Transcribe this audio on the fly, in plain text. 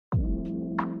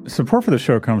Support for the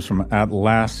show comes from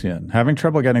Atlassian. Having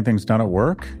trouble getting things done at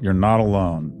work? You're not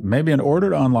alone. Maybe in order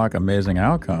to unlock amazing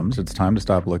outcomes, it's time to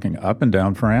stop looking up and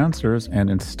down for answers and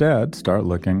instead start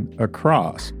looking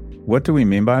across. What do we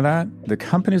mean by that? The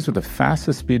companies with the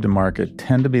fastest speed to market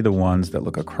tend to be the ones that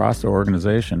look across the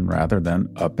organization rather than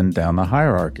up and down the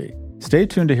hierarchy. Stay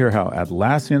tuned to hear how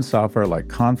Atlassian software like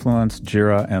Confluence,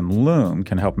 Jira, and Loom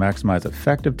can help maximize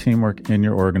effective teamwork in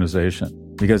your organization.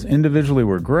 Because individually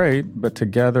we're great, but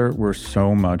together we're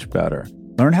so much better.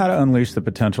 Learn how to unleash the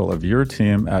potential of your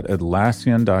team at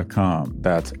Atlassian.com.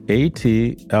 That's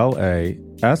Atlassian.com.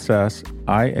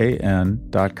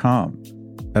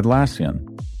 Atlassian.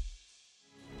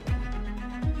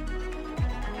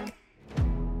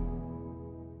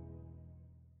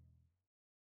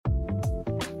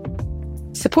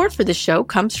 Support for the show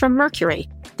comes from Mercury.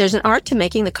 There's an art to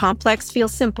making the complex feel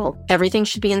simple. Everything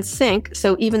should be in sync,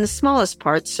 so even the smallest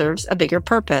part serves a bigger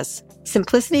purpose.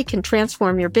 Simplicity can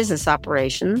transform your business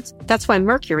operations. That's why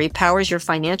Mercury powers your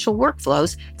financial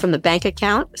workflows from the bank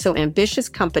account, so ambitious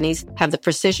companies have the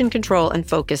precision, control, and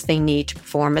focus they need to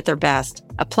perform at their best.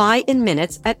 Apply in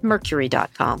minutes at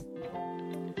Mercury.com.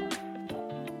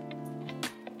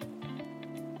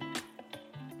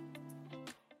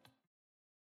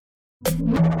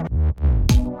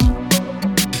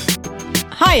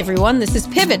 Hi, everyone. This is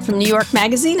Pivot from New York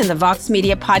Magazine and the Vox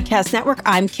Media Podcast Network.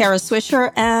 I'm Kara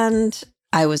Swisher, and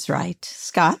I was right.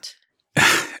 Scott?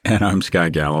 And I'm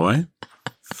Scott Galloway.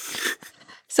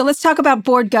 So let's talk about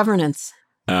board governance.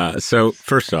 So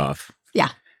first off,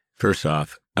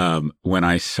 when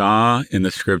I saw in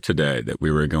the script today that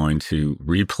we were going to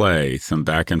replay some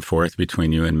back and forth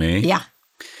between you and me,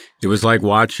 it was like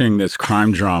watching this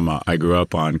crime drama I grew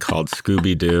up on called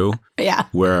Scooby-Doo,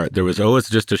 where there was always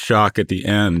just a shock at the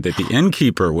end that the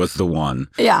innkeeper was the one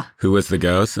who was the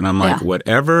ghost. And I'm like,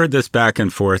 whatever this back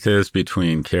and forth is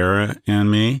between Kara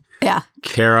and me,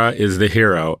 Kara is the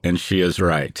hero and she is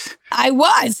right. I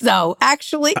was, though.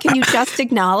 Actually, can you just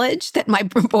acknowledge that my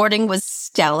reporting was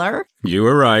stellar? You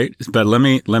were right. But let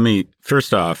me,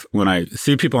 first off, when I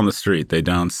see people on the street, they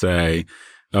don't say,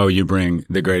 oh, you bring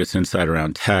the greatest insight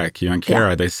around tech, you and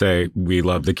Kara. They say, we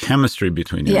love the chemistry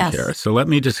between you and Kara. So let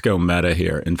me just go meta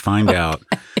here and find out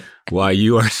why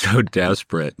you are so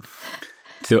desperate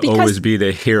to always be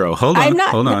the hero. Hold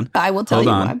on. I will tell you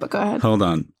why, but go ahead. Hold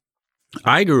on.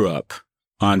 I grew up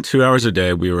on 2 hours a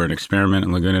day. We were an experiment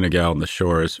in Laguna Niguel on the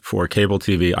shores for cable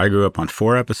TV. I grew up on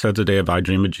 4 episodes a day of I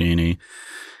Dream of Jeannie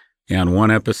and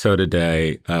 1 episode a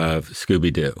day of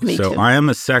Scooby-Doo. So I am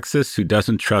a sexist who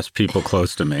doesn't trust people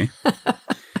close to me.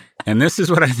 And this is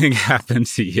what I think happened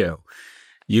to you.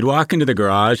 You'd walk into the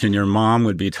garage and your mom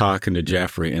would be talking to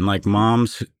Jeffrey. And like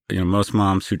moms, most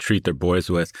moms who treat their boys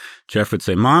with, Jeff would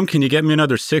say, Mom, can you get me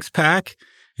another 6-pack?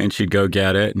 And she'd go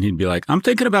get it. And he'd be like, I'm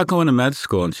thinking about going to med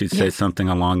school. And she'd say something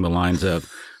along the lines of,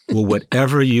 well,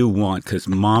 whatever you want, because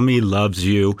mommy loves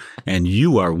you and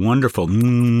you are wonderful.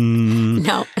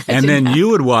 No. And then you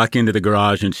would walk into the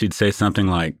garage and she'd say something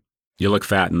like, you look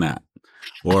fat in that.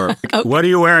 Or, what are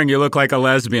you wearing? You look like a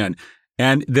lesbian.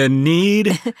 And the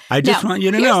need, I just want you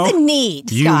to know. Here's the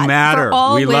need, you Scott, matter. for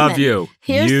all we women. Love you.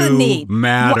 Here's you the need.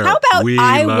 Matter. How about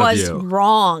I was you.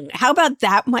 wrong? How about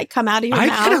that might come out of your mouth?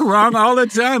 I get it wrong all the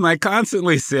time. I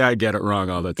constantly say I get it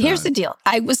wrong all the time. Here's the deal.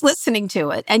 I was listening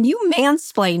to it, and you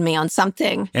mansplained me on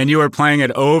something. And you were playing it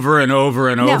over and over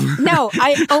and over. No,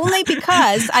 only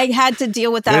because I had to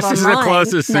deal with that online. This is the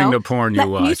closest thing to porn you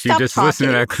watch. You just listen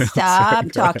to that clip.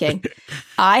 Stop talking.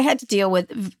 I had to deal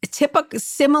with typical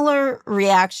similar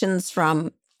reactions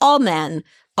from all men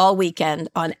all weekend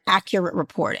on accurate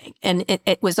reporting. And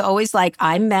it was always like,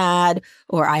 I'm mad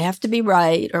or I have to be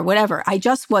right or whatever. I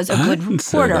just was a good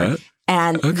reporter.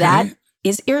 And that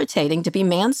is irritating to be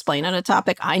mansplained on a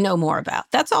topic I know more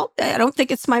about. That's all. I don't think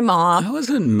it's my mom. I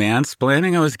wasn't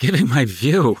mansplaining. I was giving my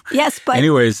view. Yes, but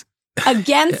anyways.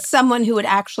 Against someone who had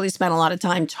actually spent a lot of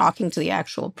time talking to the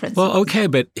actual principal. Well, okay,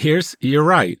 but you're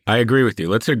right. I agree with you.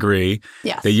 Let's agree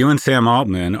that you and Sam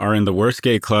Altman are in the worst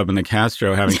gay club in the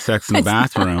Castro having sex in the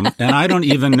bathroom, and I don't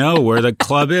even know where the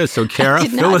club is. So, Kara,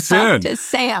 fill us in.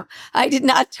 I did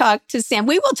not talk to Sam.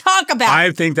 We will talk about it.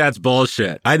 I think that's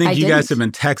bullshit. I think you guys have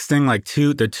been texting like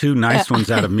the two nice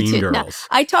ones out of Mean Girls.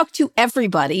 No. I talked to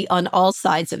everybody on all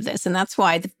sides of this, and that's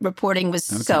why the reporting was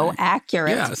so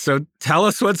accurate. Yeah, so tell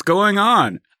us what's going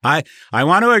on. I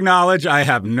want to acknowledge I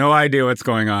have no idea what's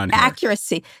going on here.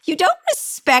 Accuracy. You don't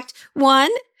respect one.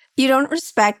 you don't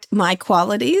respect my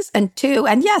qualities. And two,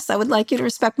 and yes, I would like you to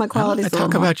respect my qualities. I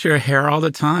talk about your hair all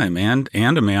the time. And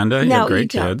Amanda, you have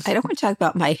great kids. I don't want to talk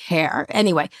about my hair.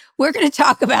 Anyway, we're going to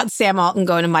talk about Sam Altman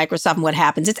going to Microsoft and what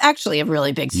happens. It's actually a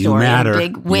really big story, a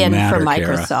big win for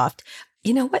Microsoft. Kara.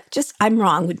 You know what? Just I'm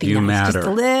wrong would be nice. Just a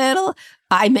little.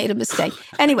 I made a mistake.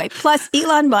 Anyway, plus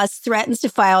Elon Musk threatens to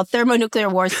file thermonuclear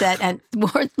war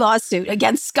lawsuit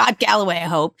against Scott Galloway, I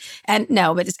hope. And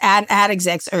no, but it's ad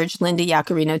execs urged Linda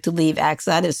Yaccarino to leave X.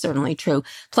 That is certainly true.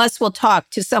 Plus, we'll talk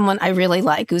to someone I really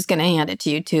like who's going to hand it to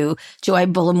you, to Joy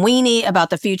Buolamwini, about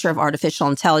the future of artificial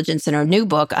intelligence in her new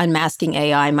book, Unmasking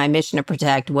AI, My Mission to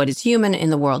Protect What is Human in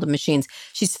the World of Machines.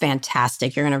 She's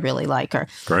fantastic. You're going to really like her.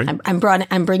 Great.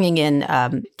 I'm bringing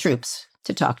in troops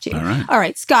to talk to you. All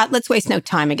right, Scott, let's waste no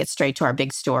time and get straight to our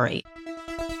big story.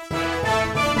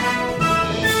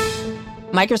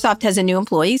 Microsoft has a new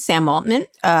employee, Sam Altman.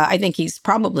 I think he's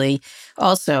probably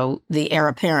also the heir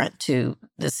apparent to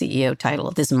the CEO title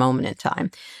at this moment in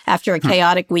time. After a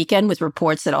chaotic weekend with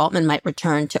reports that Altman might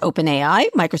return to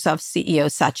OpenAI, Microsoft CEO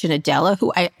Satya Nadella,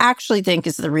 who I actually think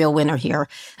is the real winner here,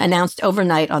 announced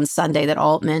overnight on Sunday that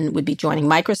Altman would be joining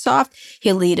Microsoft.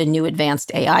 He'll lead a new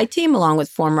advanced AI team along with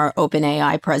former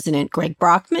OpenAI president Greg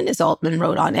Brockman. As Altman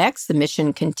wrote on X, the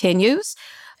mission continues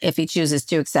if he chooses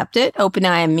to accept it.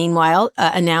 OpenAI, meanwhile,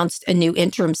 announced a new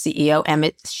interim CEO,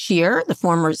 Emmett Shear, the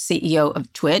former CEO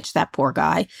of Twitch, that poor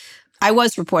guy. I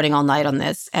was reporting all night on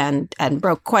this and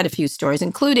broke quite a few stories,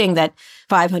 including that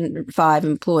 505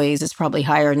 employees is probably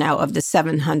higher now of the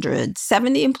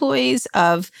 770 employees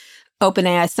of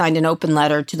OpenAI signed an open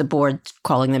letter to the board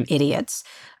calling them idiots.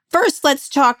 First, let's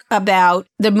talk about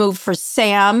the move for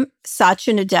Sam,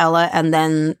 Satya Nadella, and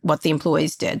then what the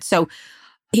employees did. So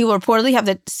he will reportedly have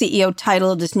the CEO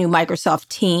title of this new Microsoft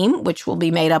team, which will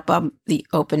be made up of the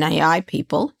OpenAI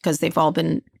people, because they've all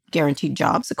been guaranteed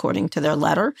jobs, according to their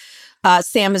letter.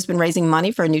 Sam has been raising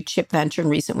money for a new chip venture in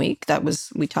recent week.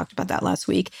 We talked about that last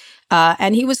week.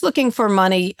 And he was looking for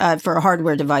money for a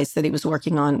hardware device that he was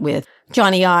working on with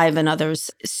Johnny Ive and others.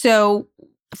 So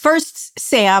first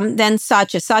Sam, then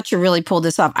Satya. Satya really pulled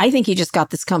this off. I think he just got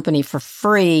this company for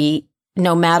free,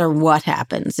 no matter what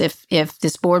happens. If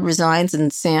this board resigns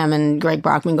and Sam and Greg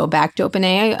Brockman go back to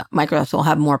OpenAI, Microsoft will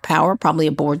have more power, probably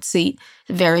a board seat,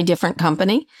 very different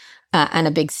company, and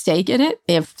a big stake in it.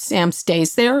 If Sam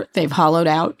stays there, they've hollowed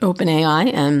out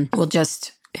OpenAI and will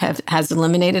just has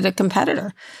eliminated a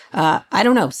competitor. I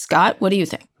don't know. Scott, what do you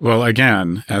think? Well,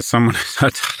 again, as someone who's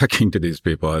not talking to these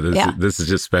people, this is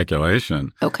just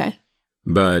speculation. Okay.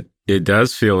 But it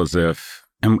does feel as if,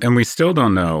 and we still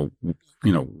don't know,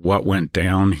 what went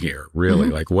down here, really.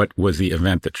 Mm-hmm. Like, what was the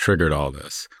event that triggered all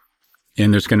this?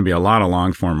 And there's going to be a lot of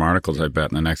long-form articles, I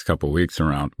bet, in the next couple of weeks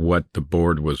around what the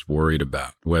board was worried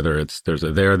about, whether it's there's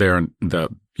a there, the,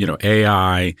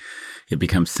 AI, it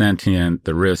becomes sentient,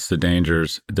 the risks, the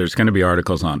dangers. There's going to be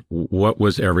articles on what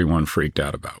was everyone freaked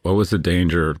out about? What was the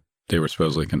danger they were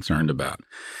supposedly concerned about?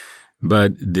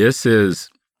 But this is,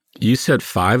 you said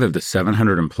 5 of the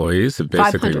 700 employees have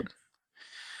basically...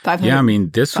 500. Yeah, I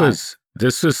mean, this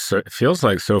feels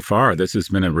like so far, this has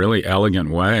been a really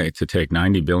elegant way to take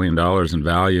 $90 billion in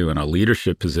value in a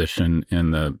leadership position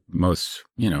in the most,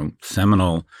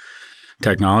 seminal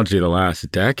technology of the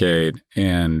last decade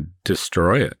and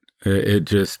destroy it.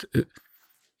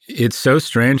 It's so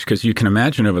strange because you can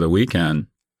imagine over the weekend,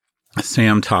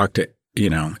 Sam talked to,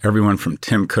 everyone from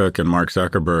Tim Cook and Mark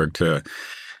Zuckerberg to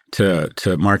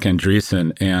Mark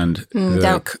Andreessen and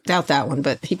doubt that one,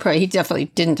 but he definitely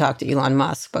didn't talk to Elon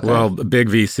Musk. But big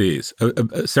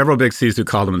VCs, several big VCs who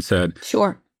called him and said,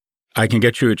 "Sure, I can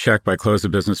get you a check by close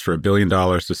of business for $1 billion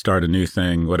to start a new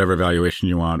thing, whatever valuation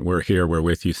you want. We're here, we're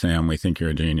with you, Sam. We think you're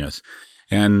a genius."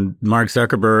 And Mark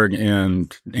Zuckerberg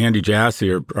and Andy Jassy,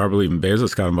 or probably even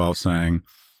Bezos, got involved, saying,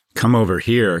 "Come over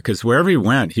here," because wherever he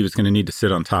went, he was going to need to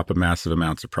sit on top of massive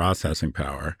amounts of processing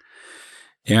power.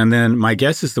 And then my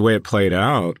guess is the way it played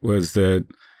out was that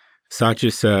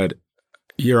Satya said,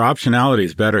 your optionality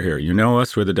is better here. You know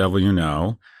us, we're the devil you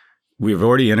know. We've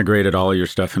already integrated all of your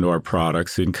stuff into our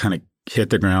products. So you can kind of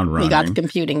hit the ground running. We got the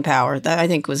computing power. That I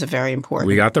think was a very important.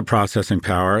 We got the processing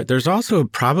power. There's also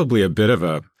probably a bit of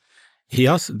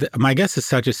my guess is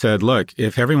Satya said, look,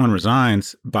 if everyone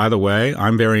resigns, by the way,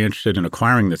 I'm very interested in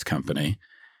acquiring this company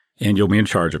and you'll be in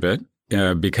charge of it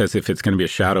because if it's going to be a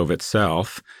shadow of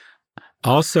itself.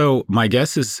 Also, my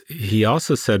guess is he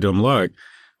also said to him, look,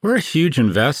 we're a huge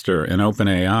investor in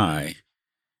OpenAI.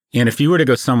 And if you were to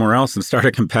go somewhere else and start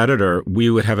a competitor, we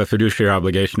would have a fiduciary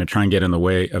obligation to try and get in the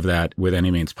way of that with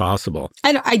any means possible.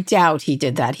 I doubt he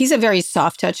did that. He's a very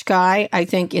soft-touch guy, I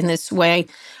think, in this way.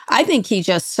 I think he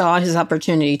just saw his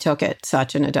opportunity, took it,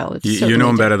 Satya Nadella. You know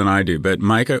him better than I do, but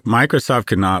Microsoft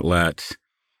could not let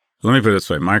me put it this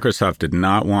way. Microsoft did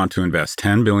not want to invest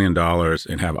 $10 billion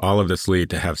and have all of this lead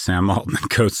to have Sam Altman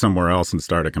go somewhere else and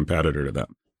start a competitor to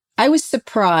them. I was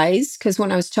surprised because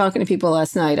when I was talking to people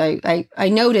last night, I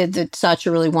noted that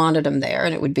Satya really wanted him there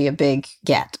and it would be a big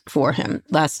get for him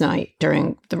last night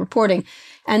during the reporting.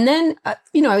 And then, I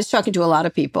was talking to a lot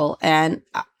of people and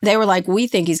they were like, we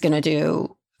think he's going to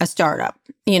do a startup,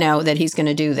 that he's going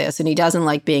to do this and he doesn't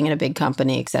like being in a big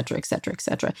company, et cetera, et cetera, et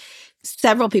cetera.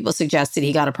 Several people suggested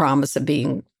he got a promise of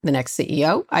being the next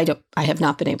CEO. I have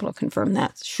not been able to confirm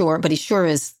that, sure, but he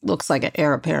sure looks like an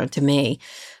heir apparent to me.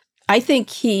 I think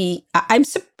I'm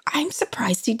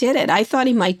surprised he did it. I thought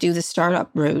he might do the startup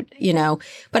route,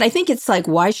 but I think it's like,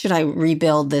 why should I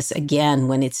rebuild this again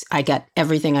when I got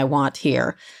everything I want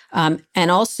here? And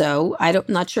also, I'm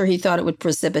not sure he thought it would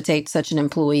precipitate such an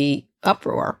employee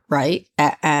uproar, right?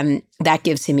 And that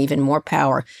gives him even more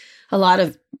power. A lot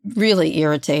of really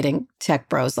irritating tech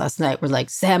bros last night were like,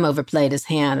 Sam overplayed his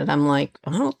hand. And I'm like,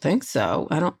 I don't think so.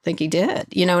 I don't think he did.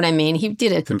 You know what I mean? He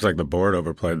did it. Seems like the board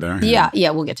overplayed there. Yeah,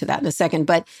 we'll get to that in a second.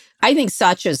 But I think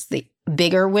Satya's the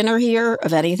bigger winner here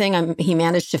of anything. He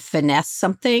managed to finesse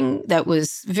something that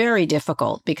was very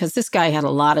difficult because this guy had a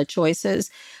lot of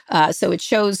choices. So it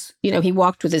shows, he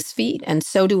walked with his feet and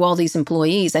so do all these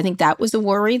employees. I think that was a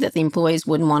worry that the employees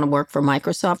wouldn't want to work for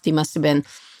Microsoft. He must have been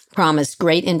promised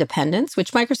great independence,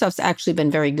 which Microsoft's actually been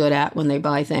very good at when they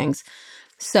buy things.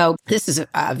 So this is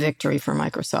a victory for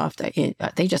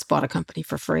Microsoft. They just bought a company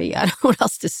for free. I don't know what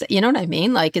else to say. You know what I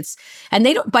mean? And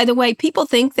they don't, by the way, people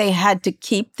think they had to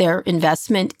keep their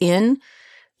investment in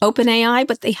OpenAI,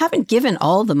 but they haven't given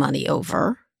all the money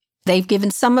over. They've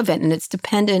given some of it and it's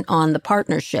dependent on the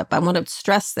partnership. I want to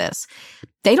stress this.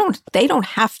 They don't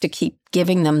have to keep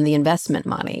giving them the investment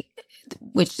money,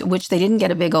 which they didn't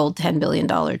get a big old $10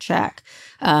 billion check.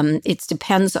 It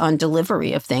depends on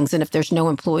delivery of things. And if there's no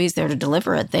employees there to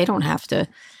deliver it, they don't have to.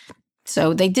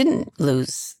 So they didn't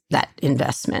lose that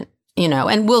investment,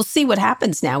 and we'll see what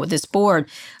happens now with this board.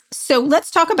 So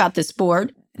let's talk about this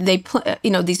board.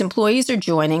 These employees are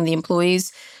joining. The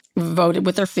employees voting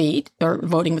with their feet.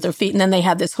 And then they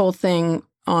had this whole thing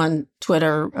on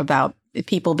Twitter about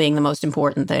people being the most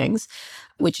important things,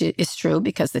 which is true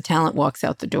because the talent walks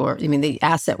out the door. The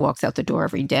asset walks out the door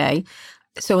every day.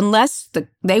 So unless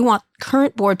they want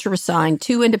current board to resign,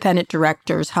 2 independent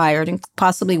directors hired, and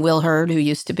possibly Will Hurd, who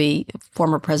used to be a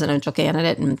former presidential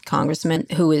candidate and congressman,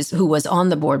 who was on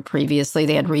the board previously.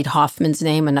 They had Reid Hoffman's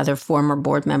name, another former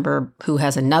board member who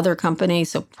has another company,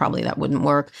 so probably that wouldn't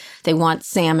work. They want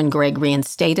Sam and Greg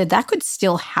reinstated. That could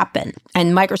still happen.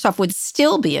 And Microsoft would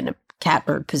still be in a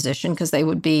catbird position because they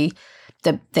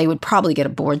would probably get a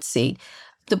board seat.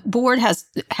 The board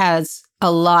has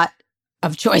a lot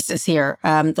of choices here.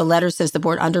 The letter says the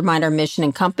board undermined our mission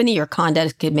and company. Your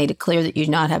conduct made it clear that you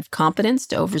do not have competence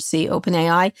to oversee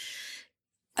OpenAI.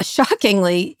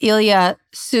 Shockingly, Ilya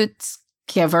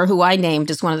Sutskever, who I named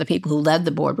as one of the people who led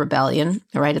the board rebellion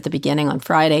right at the beginning on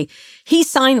Friday, he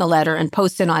signed the letter and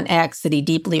posted on X that he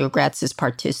deeply regrets his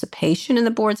participation in the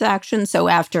board's action. So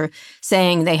after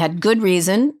saying they had good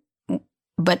reason,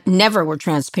 but never were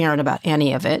transparent about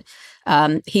any of it,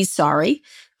 he's sorry.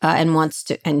 And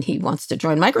he wants to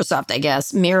join Microsoft, I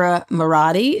guess. Mira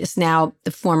Murati is now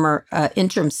the former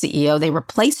interim CEO. They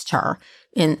replaced her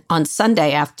on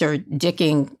Sunday after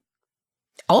dicking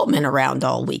Altman around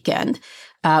all weekend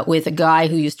with a guy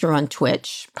who used to run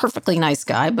Twitch. Perfectly nice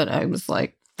guy, but I was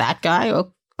like, that guy?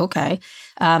 Oh, okay.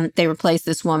 They replaced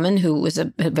this woman who was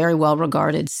a very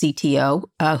well-regarded CTO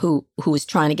who was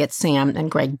trying to get Sam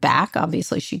and Greg back.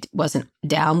 Obviously, she wasn't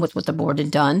down with what the board had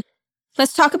done.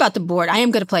 Let's talk about the board. I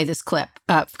am going to play this clip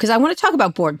because I want to talk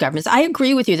about board governance. I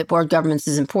agree with you that board governance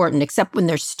is important, except when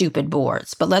they're stupid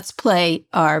boards. But let's play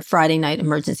our Friday night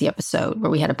emergency episode where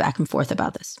we had a back and forth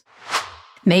about this.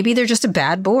 Maybe they're just a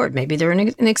bad board. Maybe they're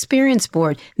an inexperienced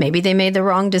board. Maybe they made the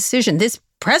wrong decision. This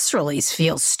press release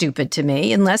feels stupid to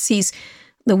me, unless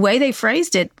the way they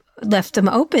phrased it left them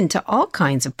open to all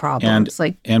kinds of problems.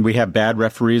 And we have bad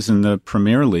referees in the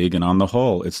Premier League, and on the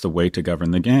whole, it's the way to govern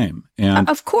the game. And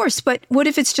of course, but what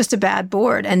if it's just a bad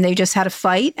board and they just had a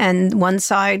fight and one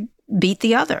side beat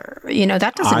the other?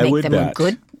 That doesn't make them a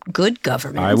good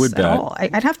government. I would bet. All.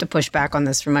 I'd have to push back on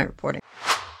this from my reporting.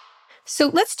 So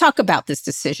let's talk about this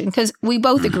decision, because we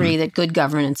both agree that good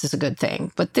governance is a good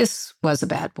thing, but this was a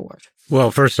bad board.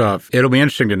 Well, first off, it'll be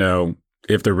interesting to know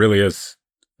if there really is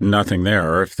nothing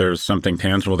there, or if there's something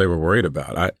tangible they were worried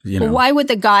about. Well, why would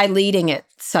the guy leading it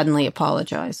suddenly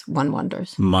apologize? One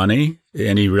wonders. Money,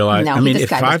 and he realized. No, if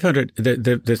 500,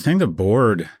 the thing the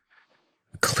board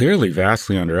clearly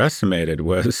vastly underestimated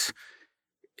was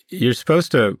you're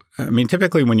supposed to.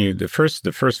 Typically when the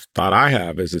first thought I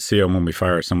have as a CEO when we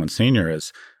fire someone senior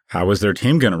is how is their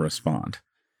team going to respond,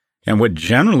 and what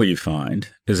generally you find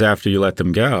is after you let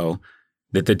them go,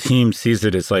 that the team sees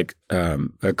it as like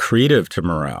accretive to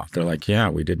morale. They're like, yeah,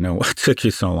 we didn't know what took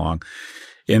you so long.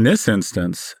 In this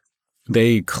instance,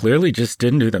 they clearly just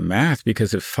didn't do the math,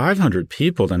 because if 500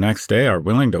 people the next day are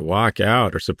willing to walk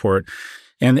out or support,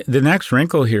 and the next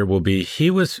wrinkle here will be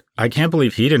I can't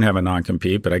believe he didn't have a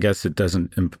non-compete, but I guess it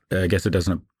doesn't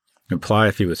imply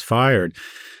if he was fired.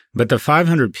 But the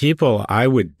 500 people, I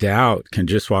would doubt, can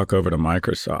just walk over to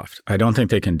Microsoft. I don't think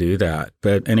they can do that.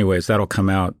 But anyways, that'll come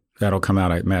out,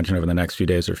 I imagine, over the next few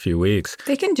days or few weeks.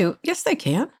 They can do. Yes, they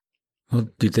can. Well,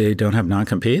 they don't have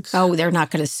non-competes? Oh, they're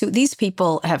not going to sue. These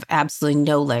people have absolutely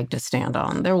no leg to stand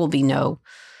on. There will be no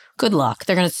good luck.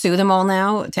 They're going to sue them all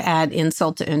now to add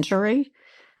insult to injury.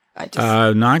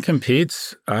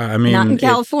 Non-competes, not in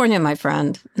California, my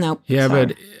friend. No. Yeah, sorry.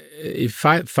 but if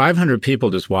 500 people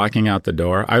just walking out the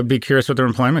door, I would be curious what their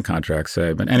employment contracts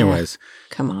say. But anyways.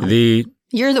 Yeah, come on.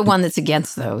 You're the one that's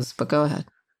against those, but go ahead.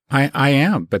 I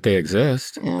am, but they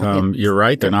exist. Yeah, you're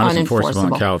right. They're not as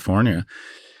enforceable in California.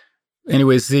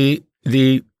 Anyways, the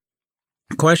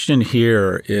question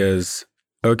here is,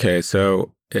 okay,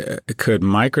 so could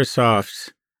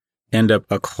Microsoft end up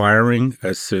acquiring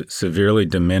a severely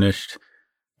diminished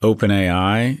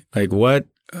OpenAI? Like what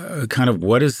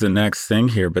is the next thing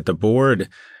here? But the board,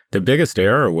 the biggest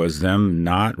error was them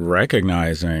not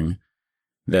recognizing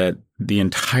that the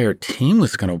entire team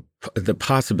was the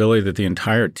possibility that the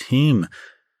entire team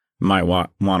might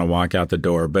want to walk out the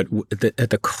door. But at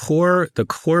the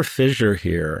core fissure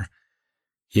here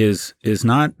is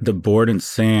not the board and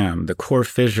Sam. The core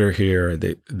fissure here,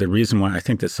 the reason why I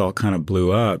think this all kind of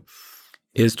blew up,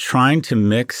 is trying to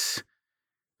mix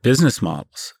business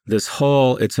models. It's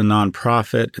a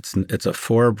nonprofit, it's a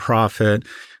for-profit.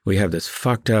 We have this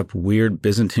fucked up, weird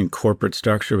Byzantine corporate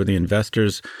structure where the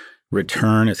investors'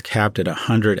 return is capped at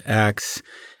 100x.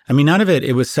 None of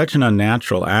it was such an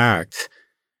unnatural act.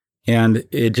 And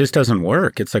it just doesn't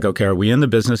work. It's like, okay, are we in the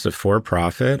business of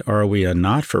for-profit or are we a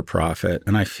not-for-profit?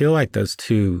 And I feel like those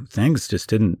two things just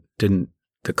didn't,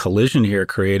 the collision here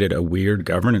created a weird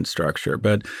governance structure.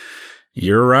 But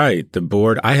you're right. The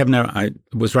board, I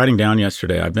was writing down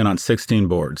yesterday, I've been on 16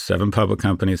 boards, 7 public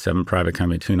companies, 7 private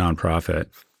companies, 2 nonprofit.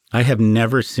 I have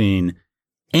never seen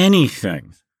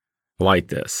anything like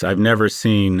this. I've never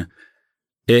seen,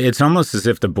 it's almost as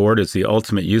if the board is the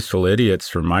ultimate useful idiots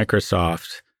for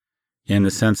Microsoft, in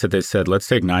the sense that they said, let's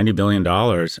take $90 billion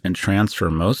and transfer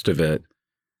most of it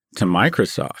to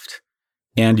Microsoft.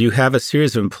 And you have a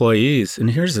series of employees.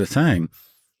 And here's the thing.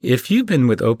 If you've been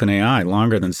with OpenAI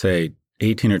longer than, say,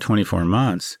 18 or 24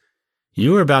 months,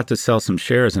 you were about to sell some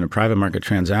shares in a private market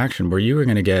transaction where you were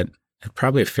going to get, at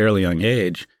probably a fairly young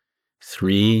age,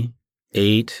 $3,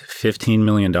 $8, $15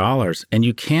 million. And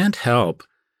you can't help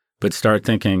but start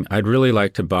thinking, I'd really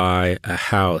like to buy a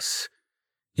house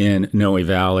in Noe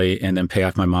Valley and then pay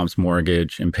off my mom's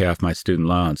mortgage and pay off my student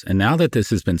loans. And now that this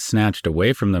has been snatched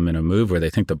away from them in a move where they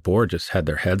think the board just had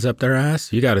their heads up their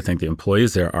ass, you got to think the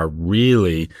employees there are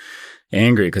really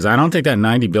angry, because I don't think that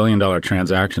 $90 billion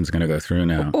transaction is going to go through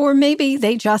now. Or maybe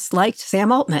they just liked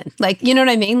Sam Altman. Like, you know what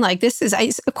I mean? Like, this is,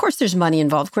 of course there's money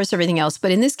involved, of course everything else.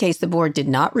 But in this case, the board did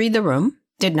not read the room,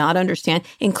 did not understand,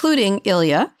 including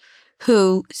Ilya,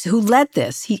 who led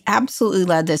this. He absolutely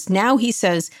led this. Now he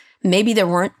says, maybe there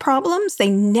weren't problems.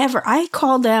 I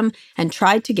called them and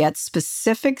tried to get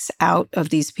specifics out of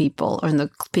these people or the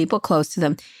people close to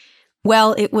them.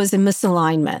 Well, it was a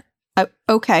misalignment.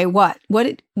 Okay, what?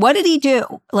 What did he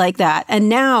do like that? And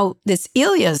now this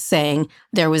Ilya's saying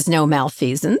there was no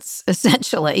malfeasance,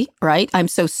 essentially, right? I'm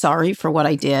so sorry for what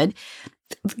I did.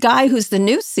 The guy who's the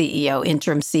new CEO,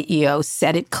 interim CEO,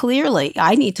 said it clearly.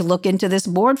 I need to look into this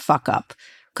board fuck up,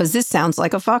 because this sounds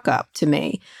like a fuck up to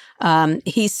me.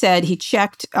 He said he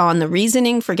checked on the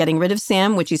reasoning for getting rid of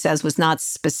Sam, which he says was not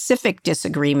specific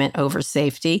disagreement over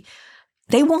safety.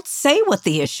 They won't say what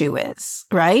the issue is,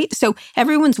 right? So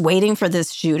everyone's waiting for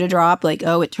this shoe to drop, like,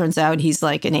 oh, it turns out he's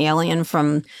like an alien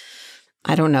from,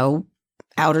 I don't know,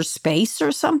 outer space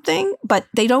or something. But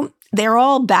they're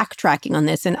all backtracking on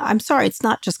this. And I'm sorry, it's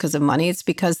not just because of money. It's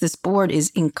because this board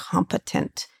is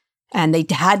incompetent. And they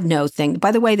had no thing.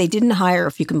 By the way, they didn't hire,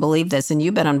 if you can believe this, and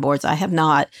you've been on boards, I have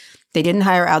not. They didn't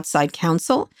hire outside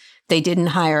counsel. They didn't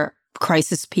hire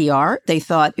crisis PR. They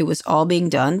thought it was all being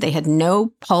done. They had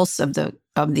no pulse of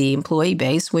the employee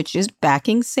base, which is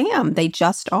backing Sam. They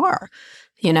just are.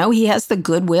 You know, he has the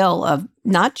goodwill of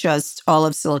not just all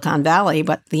of Silicon Valley,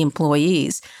 but the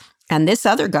employees. And this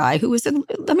other guy who is,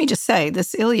 let me just say,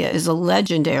 this Ilya is a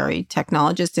legendary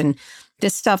technologist, and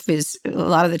this stuff is, a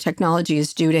lot of the technology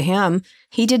is due to him.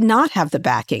 He did not have the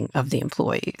backing of the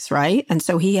employees, right? And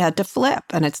so he had to flip,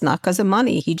 and it's not because of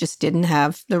money. He just didn't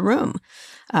have the room.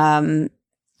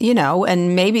 You know,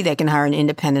 and maybe they can hire an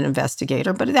independent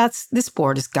investigator, but this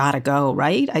board has got to go,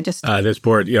 right? This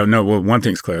board, well, one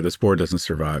thing's clear. This board doesn't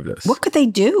survive this. What could they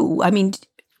do? I mean...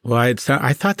 Well,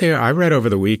 I read over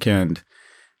the weekend,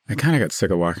 I kind of got sick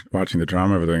of watching the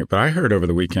drama over the weekend, but I heard over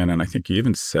the weekend, and I think you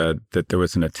even said that there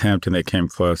was an attempt and they came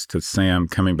close to Sam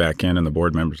coming back in and the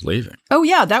board members leaving. Oh,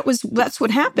 yeah, that's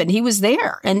what happened. He was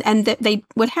there. And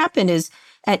what happened is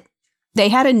they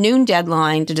had a noon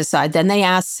deadline to decide. Then they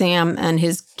asked Sam and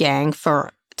his gang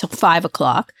till 5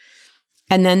 o'clock.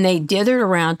 And then they dithered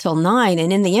around till 9.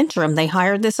 And in the interim, they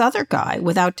hired this other guy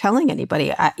without telling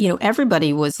anybody.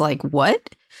 Everybody was like,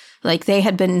 what? Like they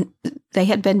had been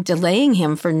delaying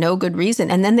him for no good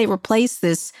reason. And then they replaced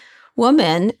this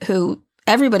woman who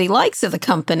everybody likes at the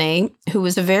company, who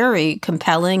was a very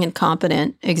compelling and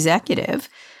competent executive.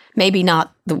 Maybe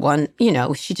not the one,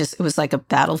 it was like a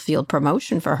battlefield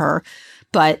promotion for her.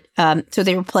 But so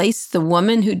they replaced the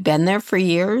woman who'd been there for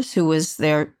years, who was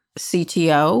their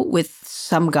CTO, with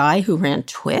some guy who ran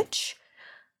Twitch.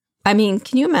 I mean,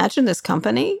 can you imagine this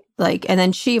company? And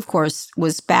then she, of course,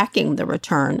 was backing the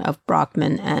return of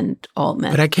Brockman and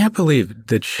Altman. But I can't believe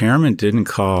the chairman didn't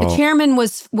call. The chairman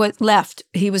was what left.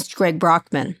 He was Greg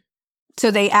Brockman.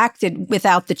 So they acted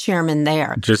without the chairman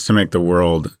there. Just to make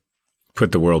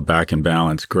put the world back in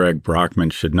balance, Greg Brockman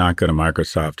should not go to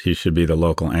Microsoft. He should be the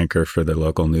local anchor for the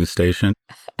local news station.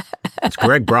 It's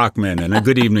Greg Brockman, and a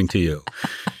good evening to you.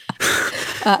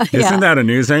 Isn't that a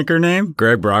news anchor name?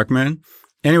 Greg Brockman?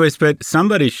 Anyways, but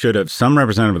somebody should have, some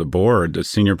representative of the board, a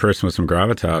senior person with some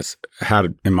gravitas,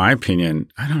 had, in my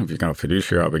opinion, I don't know if you got a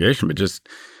fiduciary obligation, but just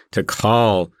to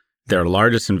call their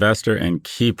largest investor and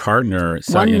key partner,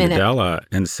 Satya Nadella,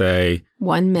 and say,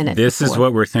 1 minute. This is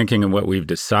what we're thinking and what we've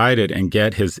decided, and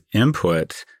get his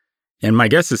input. And my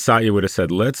guess is Satya would have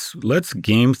said, let's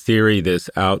game theory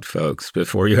this out, folks,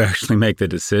 before you actually make the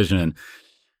decision.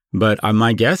 But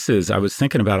my guess is, I was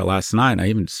thinking about it last night, and I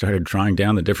even started drawing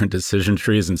down the different decision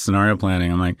trees and scenario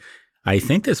planning. I'm like, I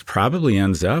think this probably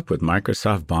ends up with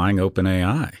Microsoft buying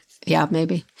OpenAI. Yeah,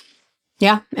 maybe.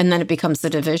 Yeah, and then it becomes the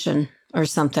division or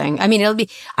something. I mean, it'll be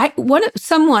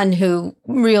someone who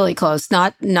really close,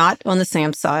 not on the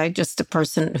Sam side, just a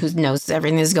person who knows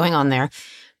everything that's going on there,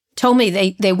 told me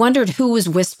they wondered who was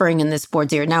whispering in this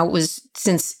board's ear. Now, it was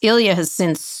since Ilya has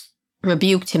since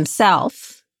rebuked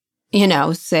himself,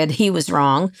 said he was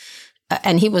wrong,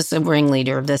 and he was a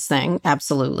ringleader of this thing,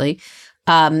 absolutely.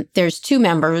 There's two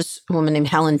members, a woman named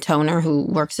Helen Toner, who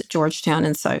works at Georgetown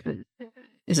and so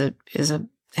is a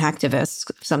activist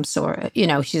of some sort.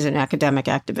 She's an academic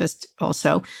activist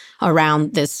also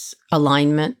around this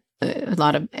alignment, a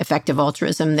lot of effective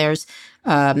altruism. There's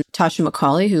Tasha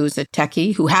McCauley, who's a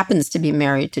techie who happens to be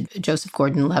married to Joseph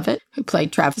Gordon-Levitt, who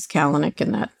played Travis Kalanick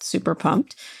in that Super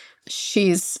Pumped.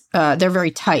 They're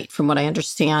very tight from what I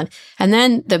understand. And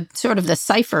then the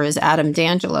cipher is Adam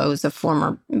D'Angelo, who's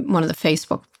one of the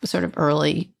Facebook sort of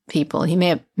early people. He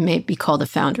may be called the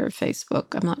founder of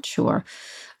Facebook. I'm not sure.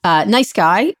 Nice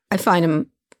guy. I find him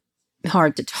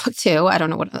hard to talk to. I don't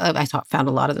know found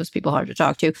a lot of those people hard to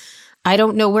talk to. I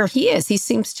don't know where he is. He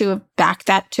seems to have backed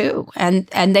that too. And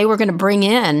they were going to bring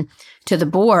in to the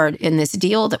board in this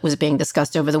deal that was being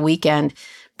discussed over the weekend,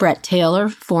 Brett Taylor,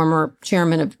 former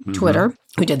chairman of Twitter,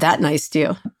 who did that nice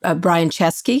deal, Brian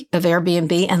Chesky of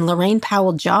Airbnb, and Lorraine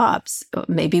Powell Jobs,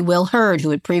 maybe Will Hurd, who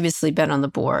had previously been on the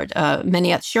board.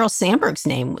 Sheryl Sandberg's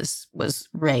name was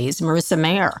raised, Marissa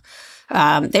Mayer.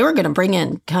 They were going to bring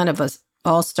in kind of an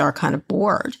all-star kind of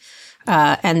board.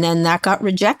 And then that got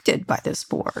rejected by this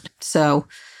board. So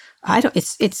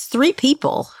it's 3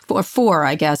 people, or 4,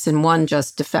 I guess, and 1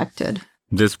 just defected.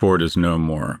 This board is no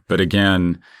more. But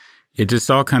again, it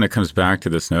just all kind of comes back to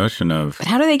this notion of... But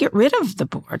how do they get rid of the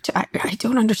board? I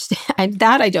don't understand.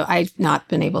 I've not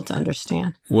been able to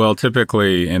understand. Well,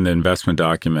 typically in the investment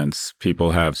documents,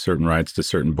 people have certain rights to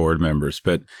certain board members.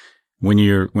 But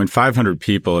when 500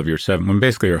 people of when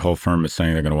basically your whole firm is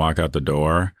saying they're going to walk out the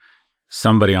door,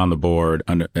 somebody on the board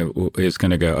is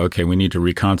going to go, okay, we need to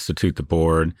reconstitute the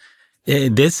board.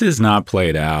 This is not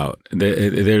played out.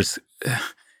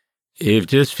 It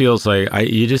just feels like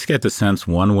you just get the sense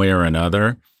one way or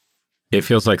another it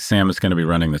feels like Sam is going to be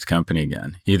running this company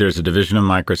again. Either as a division of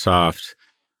Microsoft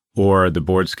or the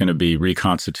board's going to be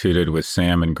reconstituted with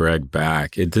Sam and Greg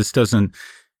back. It just doesn't,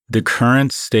 the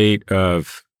current state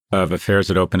of affairs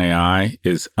at OpenAI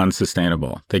is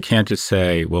unsustainable. They can't just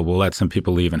say, well, we'll let some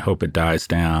people leave and hope it dies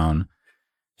down.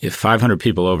 If 500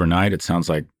 people overnight, it sounds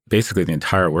like basically the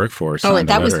entire workforce. Oh,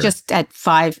 that was just at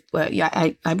 5.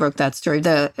 I broke that story.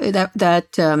 That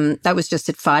was just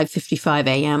at 5:55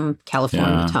 a.m.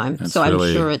 California time. So I'm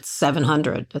sure it's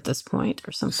 700 at this point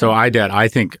or something. So I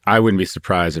think I wouldn't be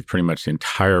surprised if pretty much the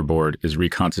entire board is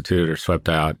reconstituted or swept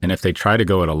out. And if they try to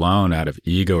go it alone out of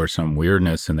ego or some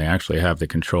weirdness, and they actually have the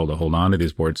control to hold on to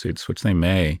these board seats, which they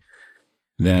may,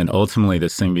 then ultimately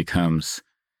this thing becomes,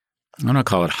 I don't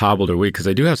call it hobbled or weak, because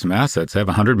they do have some assets. They have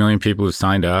 100 million people who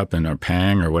signed up and are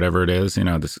paying or whatever it is.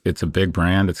 It's a big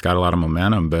brand. It's got a lot of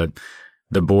momentum, but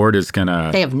the board is going to...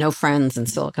 They have no friends in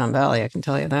Silicon Valley, I can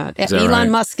tell you that. Elon right?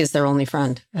 Musk is their only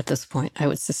friend at this point, I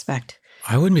would suspect.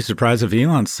 I wouldn't be surprised if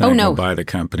Elon's saying he'll buy the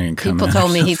company and come in. People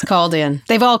told me he's called in.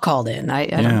 They've all called in. I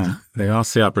don't... They all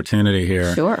see opportunity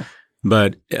here. Sure.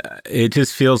 But it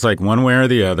just feels like one way or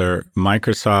the other,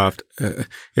 Microsoft,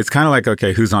 it's kind of like,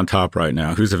 okay, who's on top right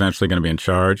now? Who's eventually going to be in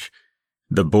charge?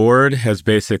 The board has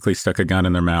basically stuck a gun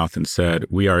in their mouth and said,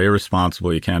 we are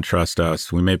irresponsible. You can't trust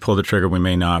us. We may pull the trigger, we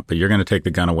may not, but you're going to take the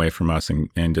gun away from us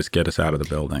and just get us out of the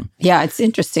building. Yeah, it's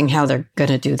interesting how they're going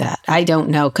to do that. I don't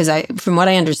know, because from what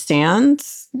I understand,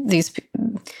 these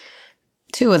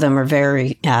two of them are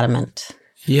very adamant.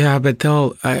 Yeah, but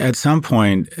they'll, at some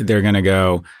point, they're going to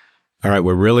go, all right,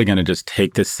 we're really going to just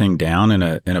take this thing down in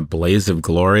a blaze of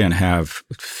glory and have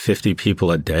 50 people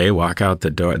a day walk out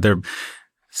the door.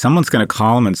 Someone's going to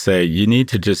call them and say, you need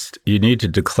to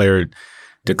declare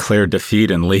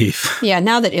defeat and leave. Yeah,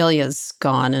 now that Ilya's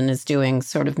gone and is doing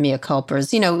sort of mea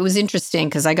culpas, it was interesting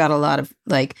because I got a lot of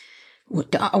like,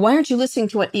 why aren't you listening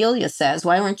to what Ilya says?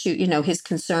 Why aren't you, his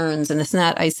concerns and this and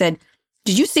that? I said,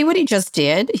 did you see what he just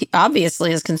did?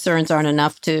 Obviously, his concerns aren't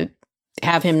enough to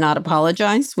have him not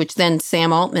apologize, which then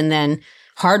Sam Altman then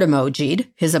heart emoji'd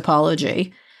his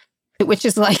apology, which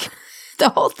is like, the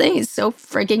whole thing is so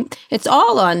freaking, it's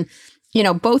all on,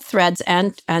 both Threads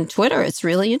and Twitter. It's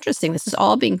really interesting. This is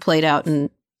all being played out in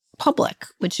public,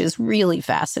 which is really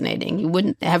fascinating. You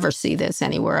wouldn't ever see this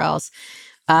anywhere else.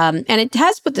 And it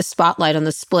has put the spotlight on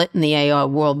the split in the AI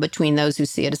world between those who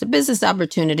see it as a business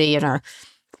opportunity and are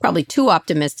probably too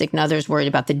optimistic, and others worried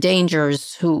about the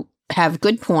dangers who have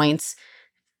good points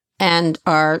and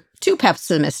are too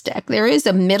pessimistic. There is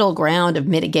a middle ground of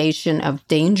mitigation of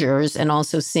dangers and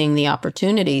also seeing the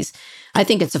opportunities. I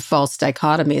think it's a false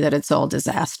dichotomy that it's all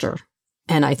disaster.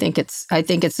 And I think it's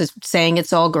saying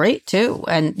it's all great too.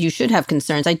 And you should have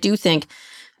concerns. I do think,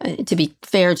 to be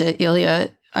fair to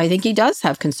Ilya, I think he does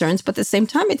have concerns, but at the same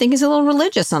time, I think he's a little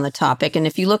religious on the topic. And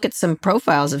if you look at some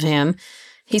profiles of him,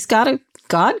 he's got a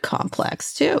God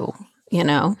complex too,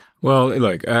 Well,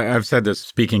 look, I've said this,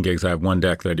 speaking gigs, I have one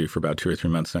deck that I do for about 2 or 3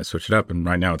 months, and I switch it up. And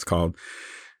right now it's called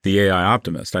The AI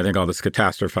Optimist. I think all this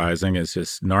catastrophizing is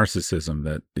just narcissism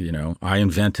that, I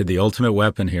invented the ultimate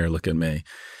weapon here. Look at me.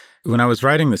 When I was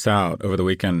writing this out over the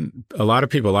weekend, a lot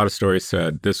of stories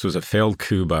said this was a failed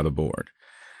coup by the board.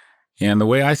 And the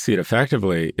way I see it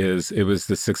effectively is it was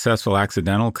the successful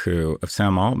accidental coup of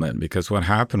Sam Altman, because what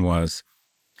happened was,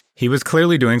 he was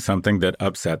clearly doing something that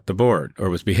upset the board, or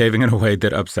was behaving in a way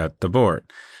that upset the board,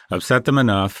 upset them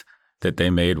enough that they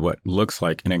made what looks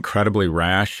like an incredibly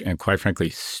rash and, quite frankly,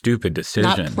 stupid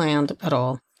decision. Not planned at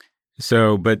all.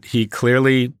 So, but he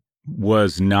clearly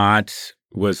was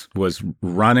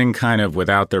running kind of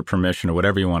without their permission, or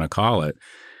whatever you want to call it.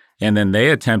 And then they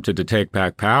attempted to take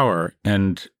back power,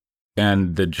 and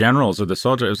the generals or the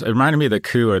soldiers, it reminded me of the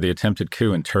coup or the attempted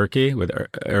coup in Turkey with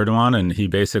Erdogan, and he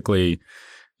basically...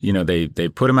 they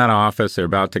put him out of office, they're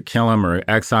about to kill him or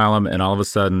exile him, and all of a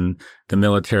sudden the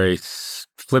military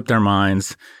flipped their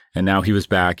minds, and now he was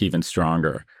back even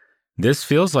stronger. This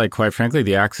feels like, quite frankly,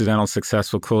 the accidental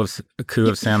successful coup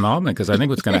of Sam Altman, because I think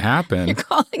what's going to happen...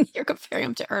 You're comparing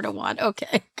him to Erdogan.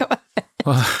 Okay, go ahead.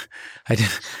 Well, I did.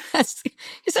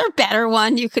 Is there a better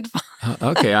one you could find?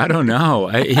 Okay, I don't know.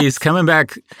 He's coming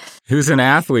back. Who's an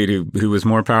athlete who was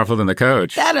more powerful than the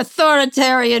coach? That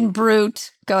authoritarian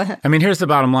brute. Go ahead. I mean, here's the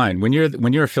bottom line. When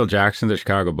you're Phil Jackson of the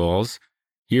Chicago Bulls,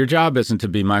 your job isn't to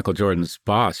be Michael Jordan's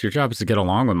boss. Your job is to get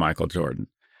along with Michael Jordan.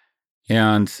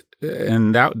 And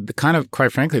that kind of,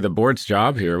 quite frankly, the board's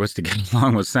job here was to get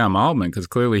along with Sam Altman, because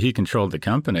clearly he controlled the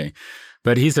company.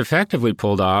 But he's effectively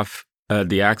pulled off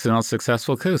the accidental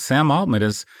successful coup. Sam Altman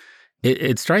is,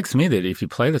 it strikes me that if you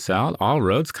play this out, all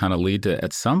roads kind of lead to,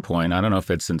 at some point, I don't know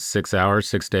if it's in 6 hours,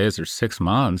 6 days, or 6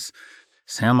 months,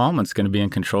 Sam Altman's going to be in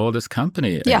control of this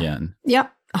company again. Yeah.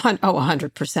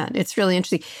 100%. It's really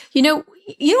interesting. You know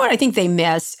what I think they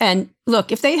missed? And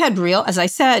look, if they had real, as I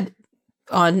said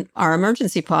on our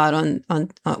emergency pod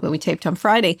on when we taped on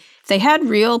Friday, if they had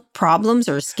real problems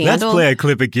or scandal. Let's play a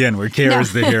clip again where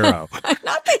Kara's the hero. I'm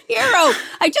not the hero.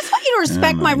 I just want you to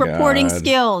respect my reporting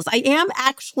skills. I am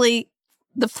actually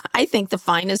I think the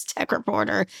finest tech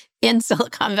reporter in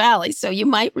Silicon Valley. So you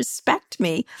might respect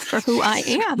me for who I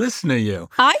am. Listen to you.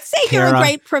 I say Kara, you're a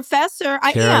great professor.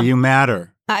 I am. You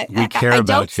matter. We care about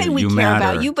you. I don't say we care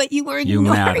about you, but you were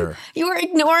ignoring. You were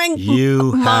ignoring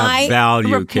my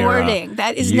value, reporting. Kara.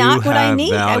 That is not what I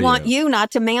need. Value. I want you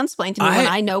not to mansplain to me when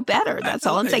I know better. That's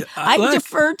all I'm saying. I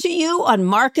defer to you on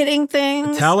marketing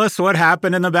things. Tell us what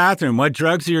happened in the bathroom. What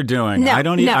drugs you're doing. No,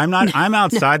 I'm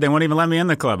outside. They won't even let me in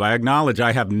the club. I acknowledge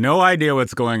I have no idea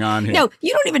what's going on here. No,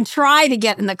 you don't even try to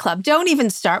get in the club. Don't even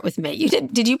start with me. You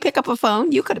did you pick up a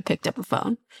phone? You could have picked up a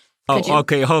phone.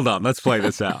 Okay. Hold on. Let's play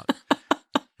this out.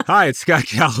 Hi, it's Scott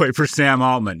Galloway for Sam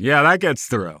Altman. Yeah, that gets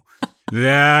through.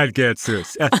 That gets through.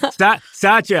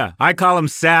 Satya, I call him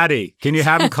Sadie. Can you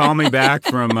have him call me back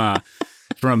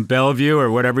from Bellevue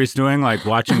or whatever he's doing, like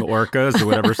watching orcas or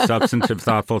whatever substantive,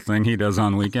 thoughtful thing he does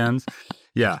on weekends?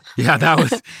 Yeah, that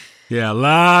was... Yeah, a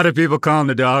lot of people calling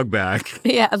the dog back.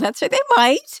 Yeah, that's right. They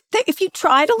might. If you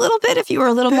tried a little bit, if you were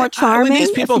a little more charming. When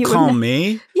these people call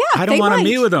me, I don't want to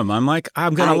meet with them. I'm like,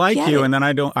 I'm going to like you, it. And then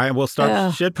I will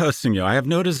start shitposting you. I have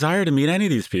no desire to meet any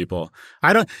of these people.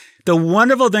 The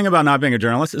wonderful thing about not being a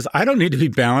journalist is I don't need to be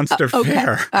balanced or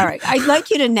fair. All right. I'd like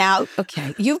you to now,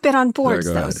 you've been on boards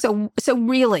though. So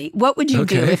really, what would you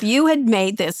do if you had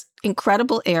made this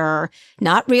incredible error,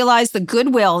 not realized the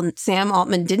goodwill Sam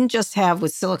Altman didn't just have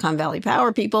with Silicon Valley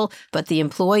Power people, but the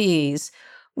employees?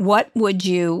 What would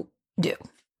you do?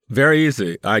 Very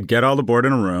easy. I'd get all the board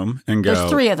in a room and go. There's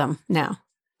 3 of them now.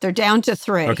 They're down to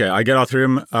 3. Okay. I get all 3 of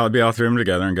them. I'll be all 3 of them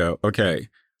together and go, okay,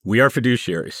 we are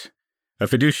fiduciaries. A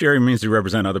fiduciary means you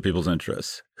represent other people's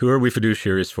interests. Who are we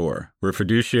fiduciaries for? We're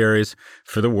fiduciaries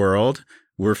for the world.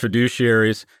 We're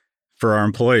fiduciaries for our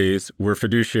employees. We're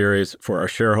fiduciaries for our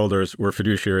shareholders. We're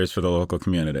fiduciaries for the local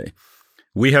community.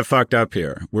 We have fucked up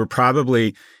here. We're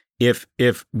probably, if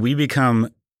we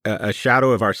become a shadow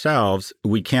of ourselves,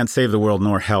 we can't save the world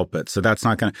nor help it. So that's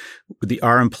not going to,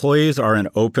 our employees are in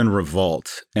open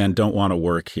revolt and don't want to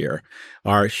work here.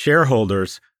 Our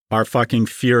shareholders are fucking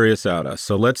furious at us.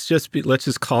 So let's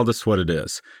just call this what it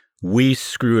is. We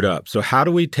screwed up. So how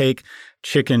do we take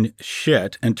chicken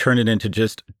shit and turn it into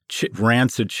just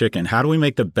rancid chicken? How do we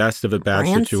make the best of a bad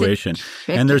situation?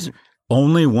 And there's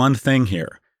only one thing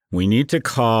here. We need to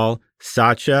call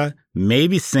Satya,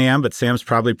 maybe Sam, but Sam's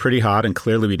probably pretty hot, and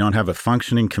clearly we don't have a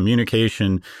functioning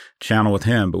communication channel with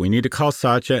him. But we need to call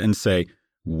Satya and say,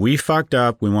 we fucked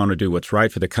up. We want to do what's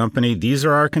right for the company. These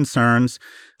are our concerns.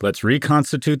 Let's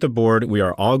reconstitute the board. We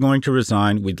are all going to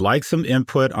resign. We'd like some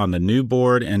input on the new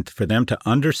board and for them to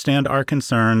understand our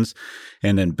concerns.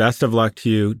 And then best of luck to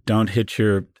you. Don't hit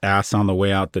your ass on the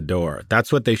way out the door.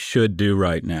 That's what they should do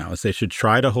right now, is they should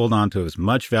try to hold on to as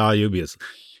much value,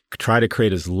 try to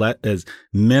create as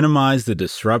minimize the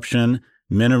disruption,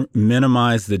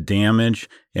 minimize the damage,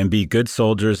 and be good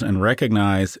soldiers and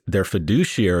recognize they're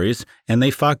fiduciaries and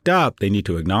they fucked up. They need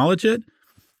to acknowledge it,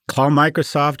 call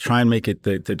Microsoft, try and make it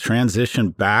the transition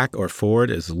back or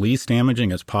forward as least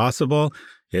damaging as possible,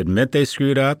 admit they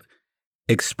screwed up,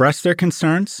 express their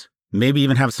concerns, maybe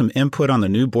even have some input on the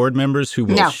new board members who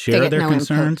will share their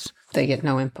concerns. Input. They get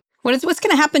no input. What's going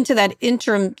to happen to that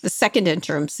the second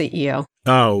interim CEO?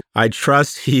 Oh, I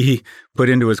trust he put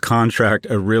into his contract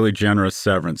a really generous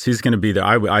severance. He's going to be there.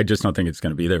 I just don't think it's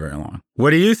going to be there very long. What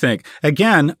do you think?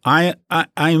 Again,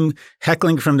 I'm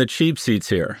heckling from the cheap seats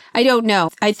here. I don't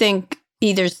know. I think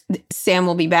either Sam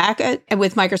will be back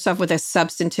with Microsoft with a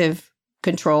substantive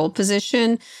control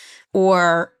position,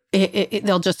 or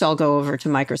they'll just all go over to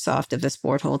Microsoft if this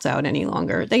board holds out any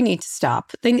longer. They need to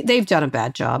stop. They've done a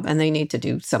bad job, and they need to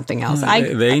do something else.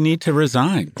 They need to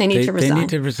resign. They need to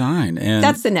resign. And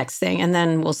that's the next thing, and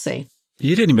then we'll see.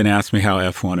 You didn't even ask me how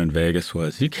F1 in Vegas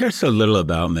was. You care so little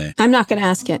about me. I'm not going to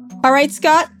ask it. All right,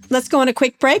 Scott, let's go on a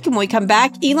quick break. And when we come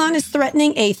back, Elon is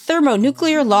threatening a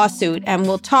thermonuclear lawsuit, and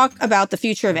we'll talk about the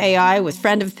future of AI with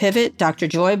friend of Pivot, Dr.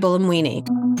 Joy Buolamwini.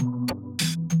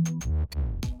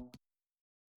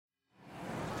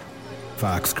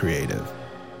 Fox Creative.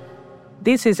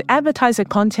 This is advertiser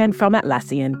content from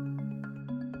Atlassian.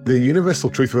 The universal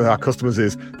truth with our customers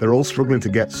is they're all struggling to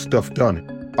get stuff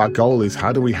done. Our goal is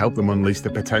how do we help them unleash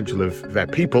the potential of their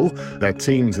people, their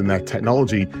teams, and their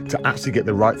technology to actually get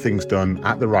the right things done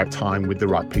at the right time with the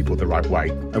right people the right way.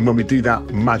 And when we do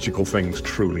that, magical things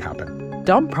truly happen.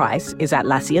 Dom Price is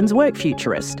Atlassian's work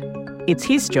futurist. It's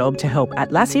his job to help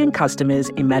Atlassian customers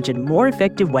imagine more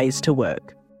effective ways to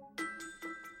work.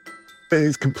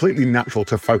 It's completely natural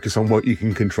to focus on what you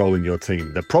can control in your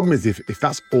team. The problem is if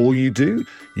that's all you do,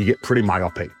 you get pretty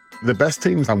myopic. The best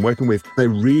teams I'm working with, they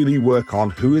really work on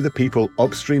who are the people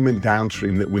upstream and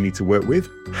downstream that we need to work with.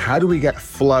 How do we get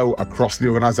flow across the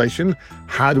organization?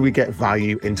 How do we get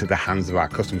value into the hands of our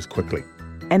customers quickly?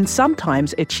 And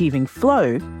sometimes achieving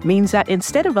flow means that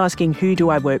instead of asking who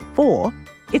do I work for,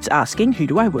 it's asking who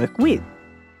do I work with.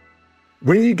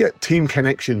 When you get team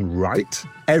connection right,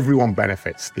 everyone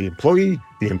benefits. The employee,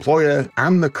 the employer,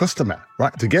 and the customer,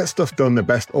 right? To get stuff done, the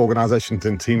best organizations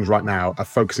and teams right now are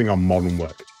focusing on modern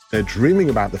work. They're dreaming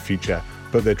about the future,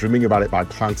 but they're dreaming about it by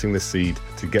planting the seed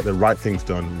to get the right things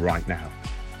done right now.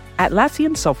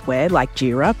 Atlassian software like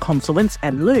Jira, Confluence,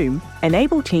 and Loom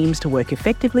enable teams to work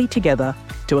effectively together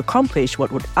to accomplish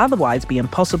what would otherwise be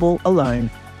impossible alone.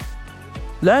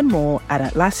 Learn more at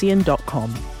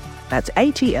Atlassian.com. That's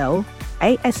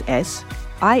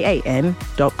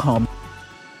ATLASSIAN.com.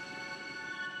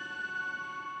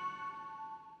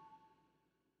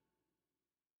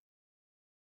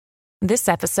 This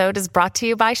episode is brought to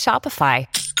you by Shopify.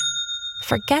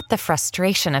 Forget the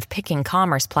frustration of picking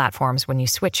commerce platforms when you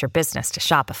switch your business to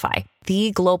Shopify,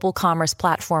 the global commerce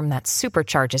platform that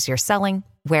supercharges your selling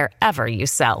wherever you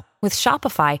sell. With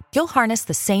Shopify, you'll harness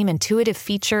the same intuitive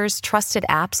features, trusted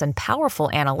apps, and powerful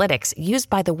analytics used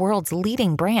by the world's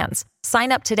leading brands.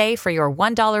 Sign up today for your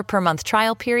 $1 per month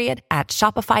trial period at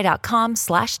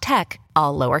shopify.com/tech,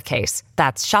 all lowercase.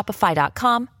 That's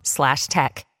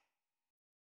shopify.com/tech.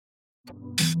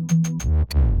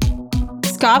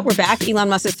 Scott, we're back. Elon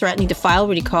Musk is threatening to file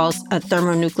what he calls a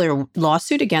thermonuclear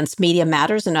lawsuit against Media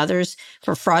Matters and others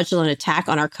for fraudulent attack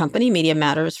on our company. Media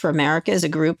Matters for America is a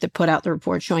group that put out the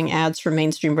report showing ads for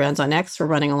mainstream brands on X for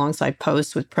running alongside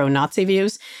posts with pro-Nazi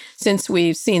views. Since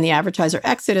we've seen the advertiser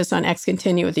exodus on X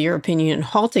continue with the European Union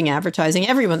halting advertising,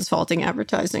 everyone's halting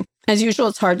advertising. As usual,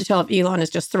 it's hard to tell if Elon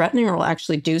is just threatening or will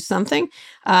actually do something.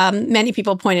 Many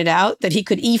people pointed out that he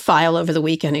could e-file over the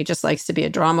weekend. He just likes to be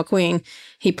a drama queen.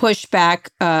 He pushed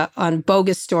back on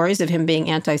bogus stories of him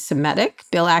being anti-Semitic.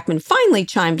 Bill Ackman finally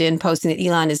chimed in, posting that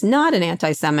Elon is not an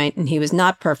anti-Semite and he was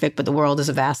not perfect, but the world is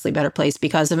a vastly better place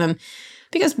because of him.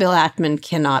 Because Bill Ackman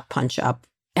cannot punch up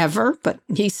ever, but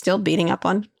he's still beating up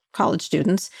on college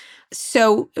students.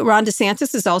 So Ron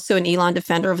DeSantis is also an Elon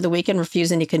defender over the weekend,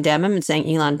 refusing to condemn him and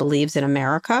saying Elon believes in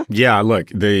America. Yeah, look,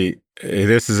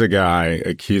 this is a guy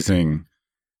accusing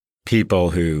people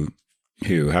who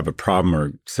have a problem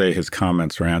or say his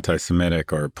comments are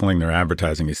anti-Semitic or pulling their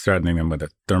advertising. He's threatening them with a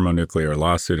thermonuclear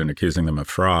lawsuit and accusing them of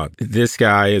fraud. This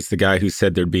guy is the guy who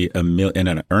said there'd be in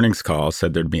an earnings call,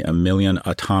 said there'd be 1 million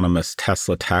autonomous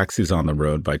Tesla taxis on the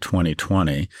road by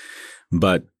 2020.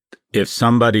 But if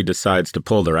somebody decides to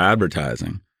pull their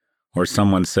advertising, or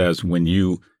someone says when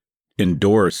you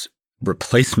endorse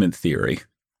replacement theory,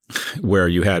 where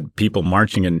you had people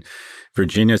marching in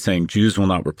Virginia saying Jews will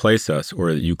not replace us,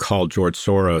 or you call George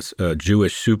Soros a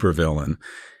Jewish supervillain,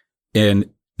 and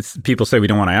people say we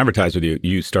don't want to advertise with you,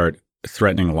 you start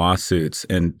threatening lawsuits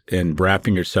and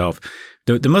wrapping yourself.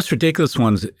 The most ridiculous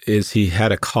ones is he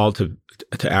had a call to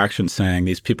action saying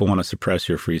these people want to suppress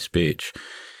your free speech.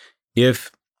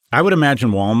 If I would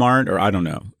imagine Walmart, or I don't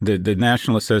know, the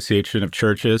National Association of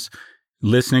Churches,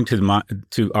 listening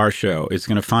to our show is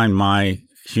going to find my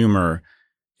humor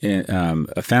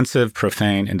offensive,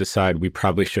 profane, and decide we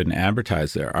probably shouldn't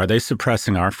advertise there. Are they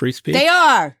suppressing our free speech? They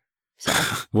are.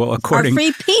 Well, our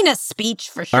free penis speech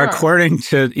for sure. According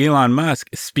to Elon Musk,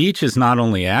 speech is not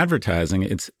only advertising;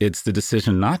 it's the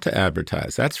decision not to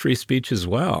advertise. That's free speech as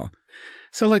well.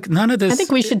 So, like, none of this. I think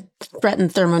we should threaten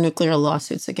thermonuclear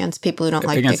lawsuits against people who don't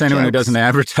like dick jokes. Against anyone who doesn't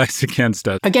advertise against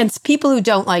us. Against people who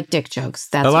don't like dick jokes.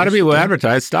 That's a lot of people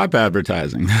advertise. Stop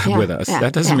advertising with us.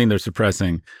 That doesn't mean they're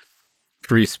suppressing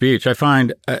free speech.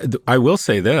 I will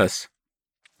say this.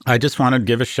 I just wanted to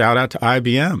give a shout out to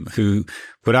IBM, who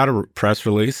put out a press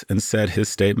release and said his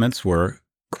statements were,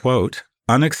 quote,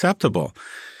 unacceptable.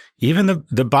 Even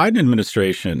the Biden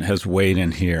administration has weighed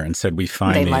in here and said we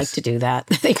find they like to do that.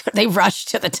 They rushed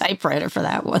to the typewriter for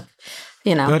that one,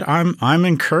 you know. But I'm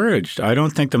encouraged. I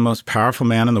don't think the most powerful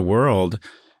man in the world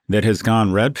that has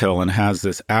gone red pill and has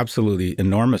this absolutely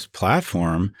enormous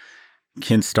platform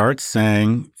can start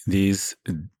saying these.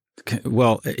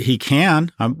 Well, he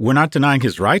can. We're not denying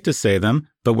his right to say them,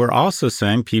 but we're also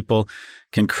saying people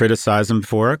can criticize him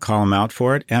for it, call him out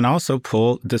for it, and also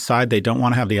decide they don't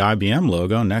want to have the IBM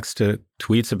logo next to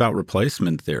tweets about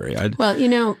replacement theory. Well, you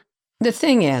know, the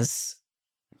thing is,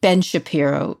 Ben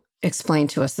Shapiro explained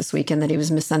to us this weekend that he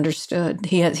was misunderstood.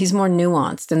 He's more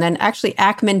nuanced. And then actually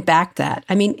Ackman backed that.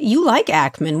 I mean, you like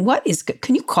Ackman. What is good?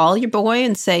 Can you call your boy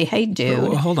and say, hey, dude?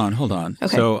 Well, hold on.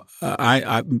 Okay. So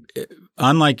I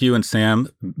unlike you and Sam,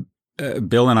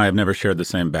 Bill and I have never shared the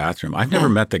same bathroom. I've never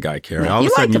met the guy, Carrie. Yeah, All of a you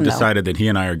sudden like him, you've though. decided that he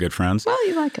and I are good friends. Well,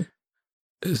 you like him.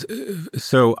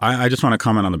 So I just want to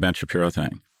comment on the Ben Shapiro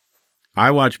thing. I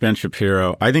watch Ben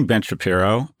Shapiro. I think Ben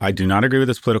Shapiro, I do not agree with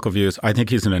his political views. I think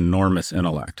he's an enormous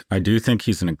intellect. I do think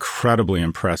he's an incredibly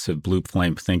impressive blue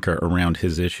flame thinker around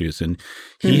his issues. And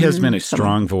he has been a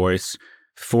strong voice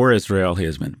for Israel. He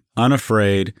has been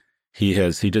unafraid. He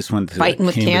just went to Fighting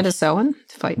with Cambridge, Candace Owen.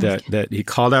 that he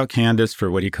called out Candace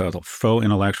for what he called faux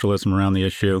intellectualism around the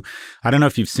issue. I don't know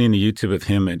if you've seen the YouTube of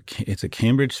him. It's a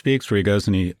Cambridge Speaks where he goes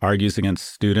and he argues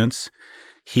against students.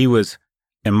 He was,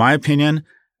 in my opinion,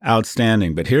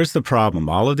 outstanding. But here's the problem.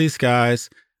 All of these guys,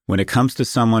 when it comes to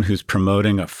someone who's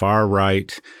promoting a far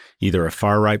right, either a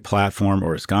far right platform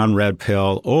or has gone red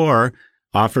pill or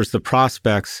offers the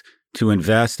prospects to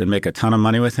invest and make a ton of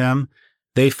money with him,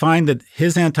 they find that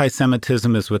his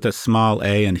anti-Semitism is with a small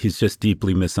a and he's just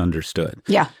deeply misunderstood.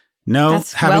 Yeah. No,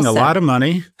 That's having well a said. lot of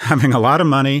money,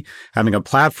 having a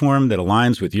platform that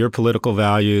aligns with your political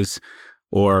values,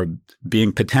 or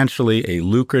being potentially a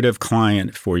lucrative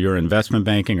client for your investment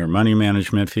banking or money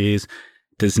management fees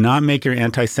does not make your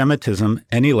anti-Semitism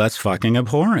any less fucking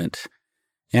abhorrent.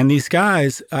 And these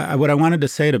guys, what I wanted to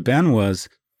say to Ben was,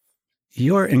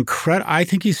 I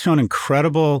think he's shown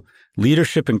incredible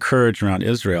leadership and courage around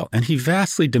Israel, and he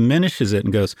vastly diminishes it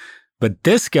and goes, but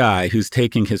this guy who's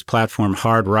taking his platform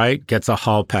hard right gets a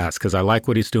hall pass because I like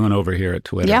what he's doing over here at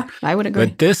Twitter. Yeah, I would agree.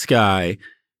 But this guy,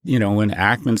 when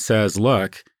Ackman says,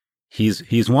 look,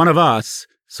 he's one of us,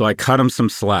 so I cut him some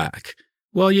slack.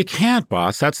 Well, you can't,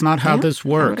 boss. That's not how this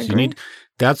works.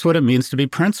 That's what it means to be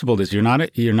principled, is you're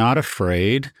not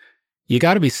afraid. You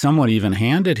got to be somewhat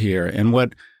even-handed here. And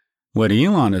what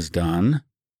Elon has done,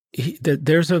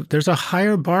 there's a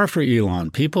higher bar for Elon.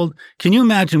 People, can you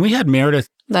imagine? We had Meredith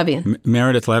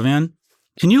Levin.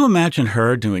 Can you imagine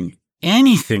her doing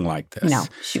anything like this? No,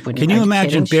 she wouldn't. Can you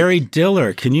imagine Barry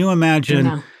Diller? Can you imagine?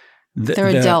 No. They're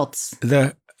adults.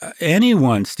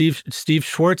 Anyone, Steve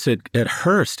Schwartz at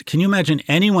Hearst. Can you imagine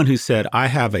anyone who said, I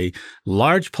have a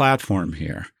large platform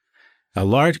here,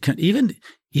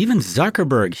 even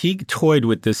Zuckerberg, he toyed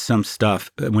with some stuff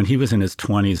when he was in his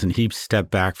 20s and he stepped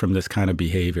back from this kind of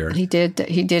behavior. He did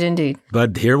indeed.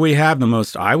 But here we have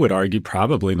I would argue,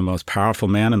 probably the most powerful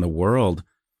man in the world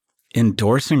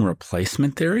endorsing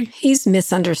replacement theory. He's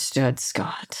misunderstood,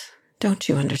 Scott. Don't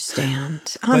you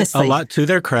understand? Honestly. But a lot, to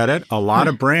their credit, a lot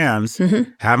of brands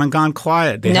haven't gone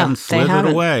quiet. They haven't slithered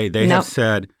away. They have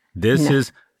said, this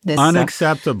is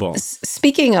unacceptable.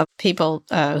 Speaking of people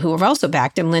who have also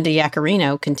backed him, Linda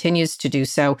Yaccarino continues to do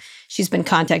so. She's been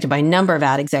contacted by a number of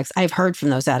ad execs. I've heard from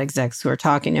those ad execs who are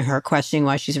talking to her, questioning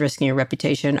why she's risking her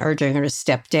reputation, urging her to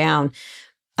step down.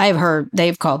 I've heard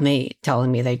they've called me,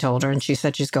 telling me they told her, and she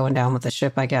said she's going down with the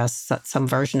ship, I guess, some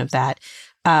version of that.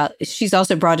 She's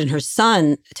also brought in her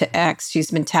son to X.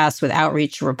 She's been tasked with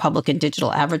outreach to Republican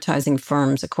digital advertising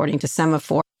firms, according to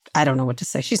Semaphore. I don't know what to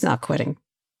say. She's not quitting,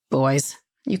 boys.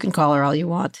 You can call her all you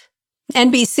want.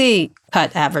 NBC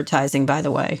cut advertising, by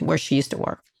the way, where she used to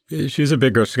work. She's a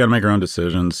big girl. She's got to make her own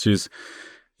decisions. She's,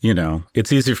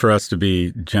 it's easy for us to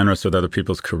be generous with other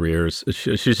people's careers.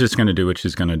 She's just going to do what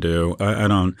she's going to do. I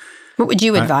don't. What would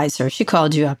you advise her? She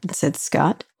called you up and said,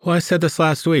 Scott. Well, I said this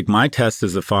last week. My test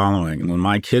is the following. When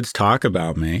my kids talk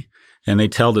about me and they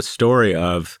tell the story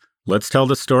let's tell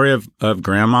the story of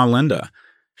Grandma Linda.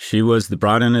 She was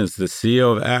brought in as the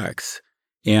CEO of X.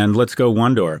 And let's go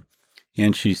one door.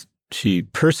 And she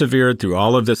persevered through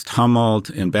all of this tumult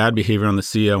and bad behavior on the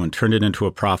CEO and turned it into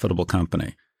a profitable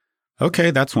company. Okay,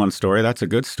 that's one story. That's a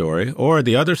good story. Or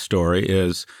the other story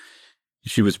is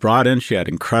she was brought in. She had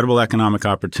incredible economic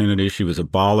opportunity. She was a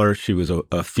baller. She was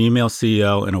a female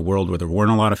CEO in a world where there weren't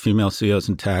a lot of female CEOs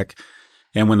in tech.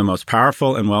 And when the most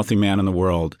powerful and wealthy man in the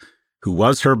world, who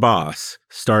was her boss,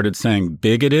 started saying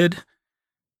bigoted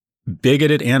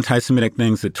anti-Semitic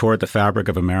things that tore at the fabric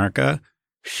of America,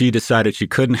 she decided she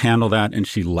couldn't handle that and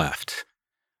she left.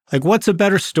 Like, what's a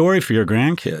better story for your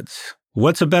grandkids?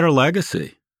 What's a better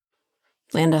legacy?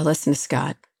 Linda, listen to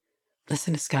Scott.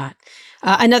 Listen to Scott.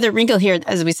 Another wrinkle here,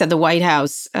 as we said, the White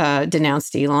House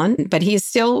denounced Elon, but he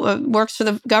still works for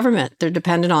the government. They're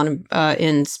dependent on him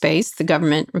in space. The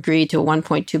government agreed to a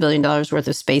 $1.2 billion worth of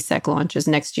SpaceX launches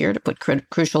next year to put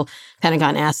crucial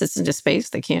Pentagon assets into space.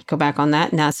 They can't go back on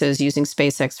that. NASA is using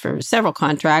SpaceX for several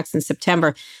contracts. In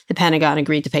September, the Pentagon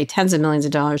agreed to pay tens of millions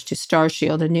of dollars to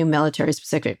Starshield, a new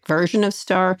military-specific version of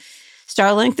Starship.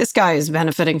 Starlink, this guy is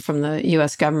benefiting from the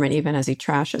U.S. government even as he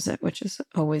trashes it, which is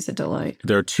always a delight.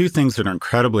 There are two things that are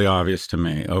incredibly obvious to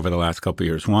me over the last couple of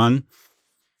years. One,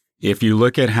 if you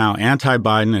look at how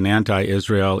anti-Biden and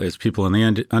anti-Israel is people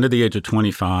under the age of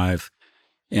 25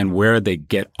 and where they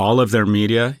get all of their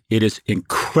media, it is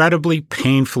incredibly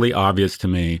painfully obvious to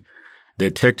me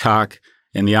that TikTok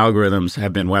and the algorithms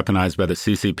have been weaponized by the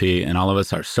CCP, and all of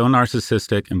us are so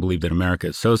narcissistic and believe that America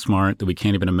is so smart that we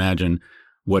can't even imagine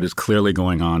what is clearly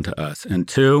going on to us. And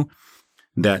two,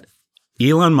 that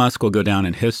Elon Musk will go down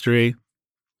in history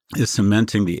as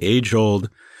cementing the age-old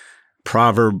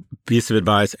proverb, piece of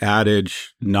advice,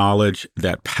 adage, knowledge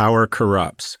that power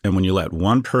corrupts. And when you let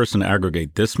one person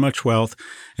aggregate this much wealth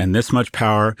and this much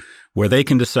power, where they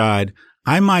can decide,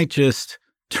 I might just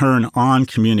turn on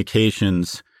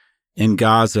communications in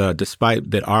Gaza,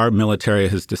 despite that our military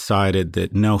has decided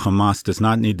that no, Hamas does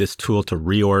not need this tool to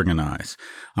reorganize.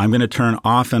 I'm going to turn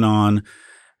off and on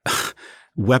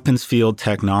weapons field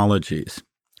technologies.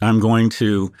 I'm going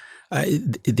to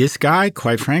this guy,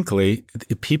 quite frankly,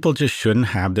 people just shouldn't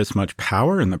have this much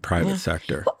power in the private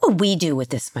sector. What will we do with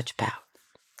this much power?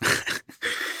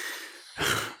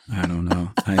 I don't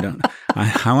know.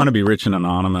 I want to be rich and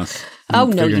anonymous. Oh,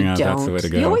 no, you don't. That's the way to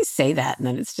go. You always say that, and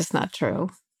then it's just not true.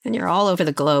 And you're all over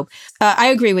the globe. I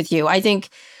agree with you. I think,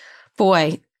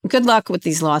 boy, good luck with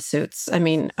these lawsuits. I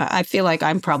mean, I feel like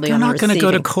I'm probably on the receiving. They're not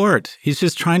going to go to court. He's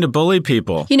just trying to bully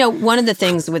people. You know, one of the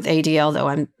things with ADL, though,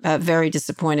 I'm very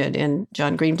disappointed in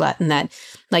John Greenblatt in that,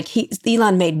 like,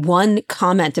 Elon made one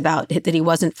comment about that he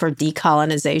wasn't for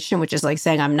decolonization, which is like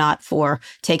saying I'm not for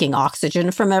taking oxygen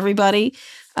from everybody.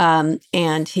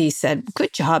 And he said,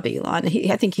 good job, Elon.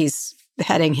 I think he's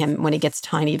heading him when he gets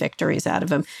tiny victories out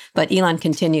of him. But Elon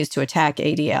continues to attack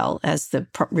ADL as the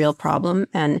real problem.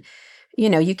 And you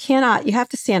know, you have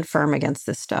to stand firm against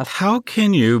this stuff. How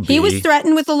can you be? He was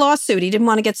threatened with a lawsuit. He didn't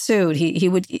want to get sued. The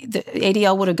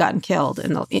ADL would have gotten killed.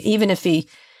 And even if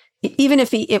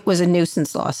it was a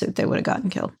nuisance lawsuit, they would have gotten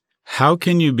killed. How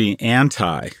can you be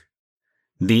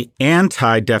the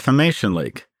Anti-Defamation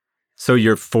League? So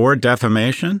you're for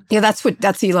defamation? Yeah,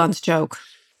 that's Elon's joke.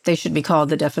 They should be called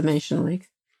the Defamation League.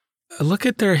 Look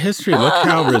at their history. Look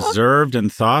how reserved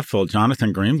and thoughtful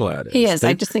Jonathan Greenblatt is. He is.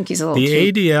 I just think he's a little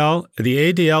The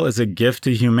ADL is a gift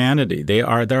to humanity.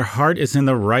 Their heart is in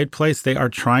the right place. They are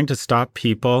trying to stop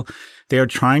people. They are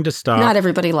trying to stop. Not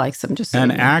everybody likes them. Just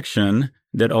an action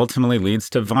that ultimately leads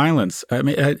to violence. I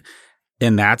mean,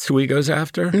 and that's who he goes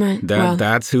after. Right.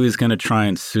 That's who he's going to try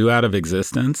and sue out of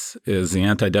existence. Is the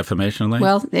Anti-Defamation League?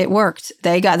 Well, it worked.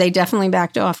 They definitely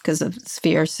backed off because of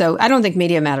Sphere. So I don't think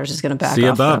Media Matters is going to back off. See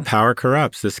above, power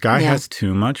corrupts. This guy has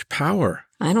too much power.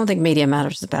 I don't think Media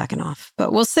Matters is backing off,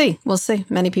 but we'll see. We'll see.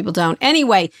 Many people don't.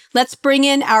 Anyway, let's bring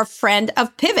in our friend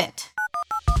of Pivot.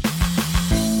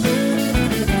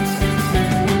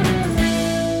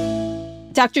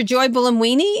 Dr. Joy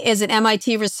Buolamwini is an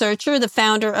MIT researcher, the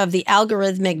founder of the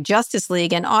Algorithmic Justice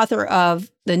League, and author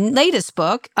of the latest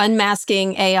book,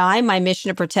 Unmasking AI, My Mission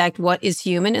to Protect What is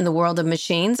Human in the World of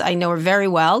Machines. I know her very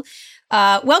well.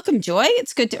 Welcome, Joy.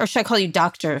 It's good or should I call you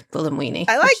Dr. Buolamwini?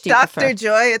 I like Dr.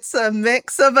 Joy. It's a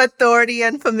mix of authority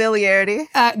and familiarity.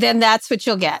 Then that's what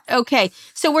you'll get. Okay.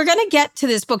 So we're going to get to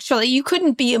this book shortly. You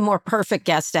couldn't be a more perfect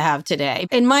guest to have today.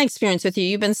 In my experience with you,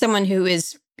 you've been someone who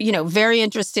is very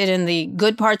interested in the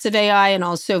good parts of AI and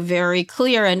also very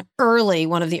clear and early,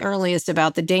 one of the earliest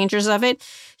about the dangers of it.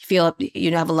 You feel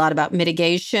you have a lot about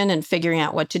mitigation and figuring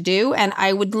out what to do. And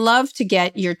I would love to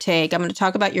get your take. I'm going to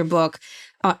talk about your book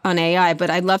on AI,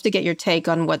 but I'd love to get your take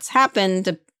on what's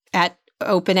happened at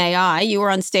OpenAI. You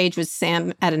were on stage with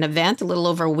Sam at an event a little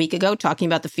over a week ago talking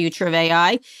about the future of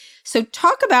AI. So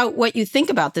talk about what you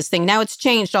think about this thing. Now it's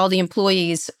changed. All the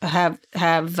employees have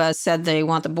said they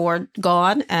want the board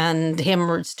gone and him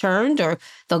returned, or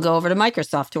they'll go over to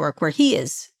Microsoft to work where he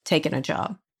is taking a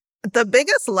job. The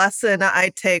biggest lesson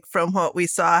I take from what we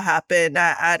saw happen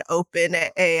at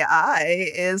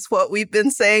OpenAI is what we've been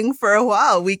saying for a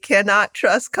while. We cannot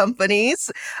trust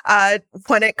companies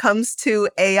when it comes to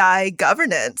AI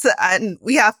governance. And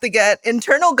we have to get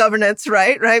internal governance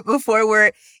right before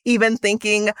we're even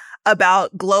thinking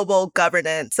about global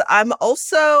governance. I'm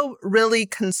also really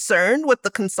concerned with the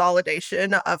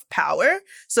consolidation of power.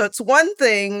 So it's one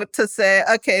thing to say,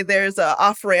 okay, there's an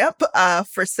off-ramp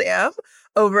for Sam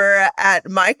over at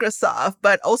Microsoft,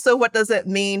 but also what does it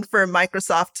mean for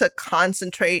Microsoft to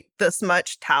concentrate this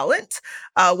much talent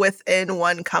within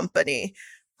one company?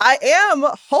 I am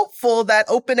hopeful that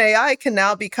OpenAI can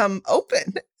now become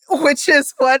open. which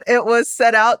is what it was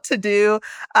set out to do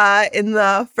in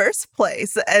the first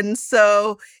place. And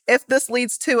so if this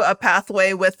leads to a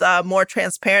pathway with more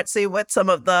transparency with some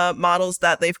of the models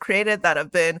that they've created that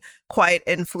have been quite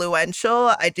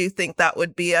influential, I do think that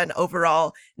would be an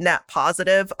overall net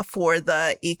positive for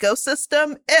the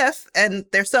ecosystem. And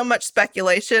there's so much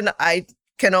speculation, I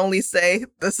can only say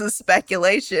this is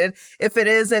speculation, if it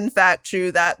is in fact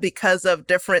true that because of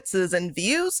differences in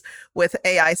views with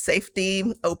AI safety,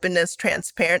 openness,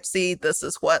 transparency, this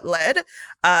is what led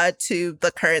to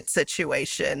the current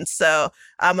situation. So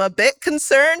I'm a bit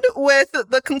concerned with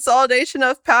the consolidation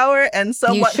of power and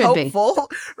somewhat hopeful,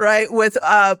 right, with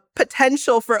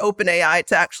potential for OpenAI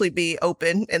to actually be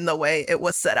open in the way it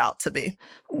was set out to be.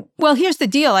 Well, here's the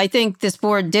deal. I think this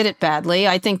board did it badly.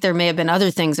 I think there may have been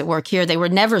other things at work here. They were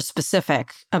never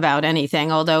specific about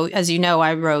anything, although, as you know,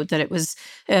 I wrote that it was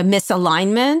a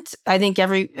misalignment. I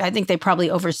think they probably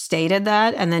overstated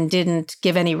that and then didn't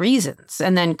give any reasons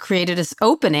and then created this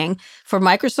opening for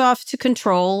Microsoft to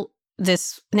control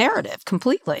this narrative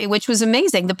completely, which was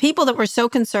amazing. The people that were so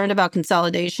concerned about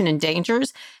consolidation and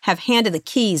dangers have handed the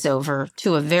keys over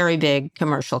to a very big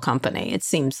commercial company. It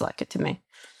seems like it to me.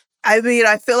 I mean,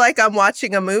 I feel like I'm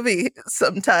watching a movie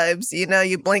sometimes. You know,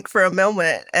 you blink for a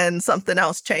moment and something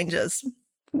else changes.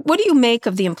 What do you make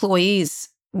of the employees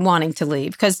wanting to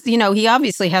leave? Because, you know, he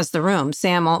obviously has the room.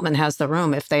 Sam Altman has the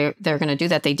room if they're going to do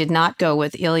that. They did not go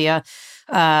with Ilya,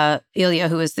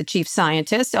 who is the chief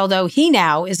scientist, although he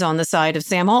now is on the side of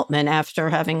Sam Altman after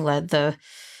having led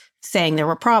saying there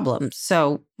were problems.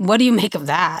 So what do you make of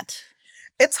that?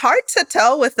 It's hard to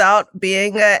tell without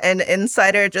being an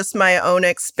insider. Just my own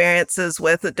experiences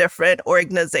with different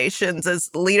organizations as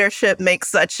leadership makes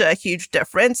such a huge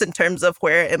difference in terms of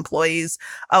where employees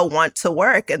want to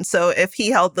work. And so if he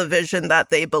held the vision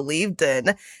that they believed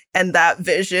in, and that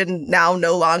vision now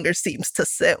no longer seems to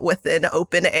sit within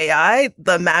OpenAI,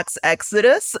 the max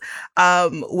exodus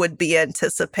would be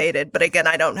anticipated. But again,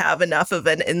 I don't have enough of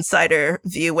an insider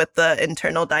view with the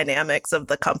internal dynamics of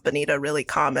the company to really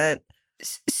comment.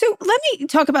 So let me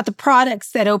talk about the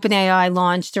products that OpenAI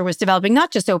launched or was developing, not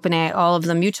just OpenAI, all of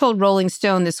them. You told Rolling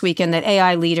Stone this weekend that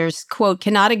AI leaders, quote,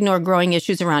 cannot ignore growing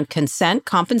issues around consent,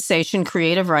 compensation,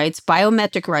 creative rights,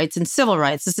 biometric rights, and civil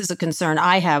rights. This is a concern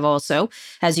I have also,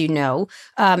 as you know,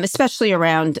 especially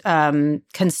around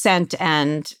consent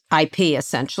and IP,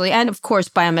 essentially, and of course,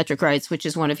 biometric rights, which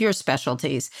is one of your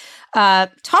specialties.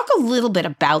 Talk a little bit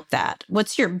about that.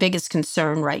 What's your biggest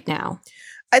concern right now?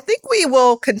 I think we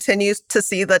will continue to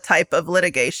see the type of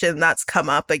litigation that's come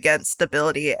up against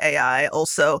Stability AI,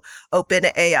 also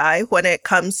OpenAI, when it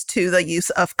comes to the use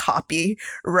of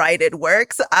copyrighted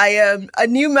works. I am a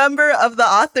new member of the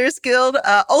Authors Guild,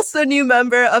 also new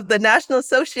member of the National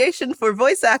Association for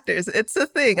Voice Actors. It's a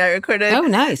thing. I recorded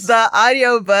the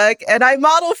audiobook and I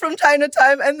model from time to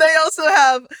time, and they also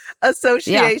have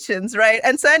associations, right?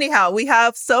 And so anyhow, we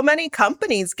have so many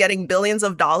companies getting billions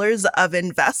of dollars of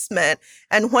investment.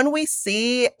 And when we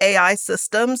see AI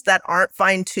systems that aren't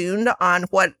fine-tuned on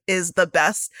what is the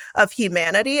best of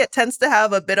humanity, it tends to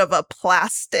have a bit of a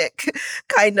plastic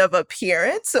kind of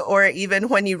appearance. Or even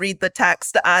when you read the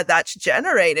text that's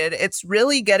generated, it's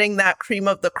really getting that cream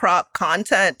of the crop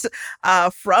content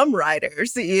from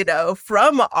writers, you know,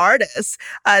 from artists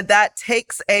that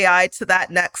takes AI to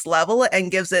that next level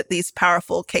and gives it these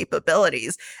powerful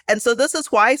capabilities. And so this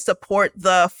is why I support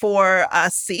the 4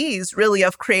 C's really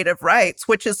of creative rights,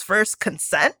 which is first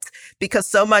consent, because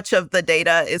so much of the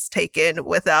data is taken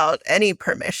without any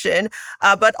permission,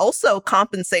 but also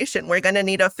compensation. We're going to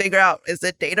need to figure out, is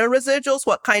it data residuals?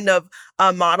 What kind of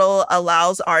model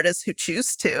allows artists who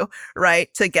choose to,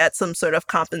 right, to get some sort of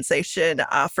compensation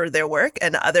for their work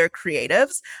and other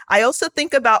creatives? I also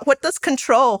think about, what does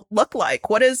control look like?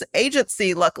 What does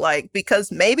agency look like?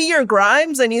 Because maybe you're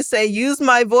Grimes and you say, use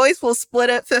my voice, we'll split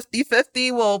it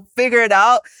 50-50, we'll figure it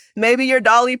out. Maybe you're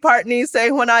Dolly Parton, you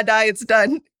say, when I die, it's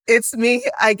done. It's me.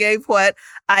 I gave what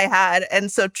I had.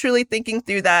 And so truly thinking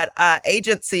through that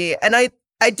agency. And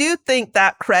I do think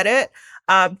that credit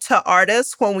to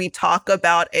artists when we talk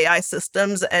about AI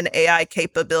systems and AI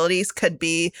capabilities could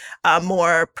be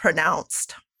more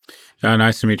pronounced.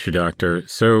 Nice to meet you, Doctor.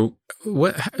 So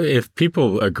what if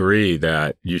people agree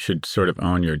that you should sort of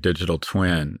own your digital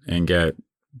twin and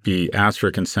be asked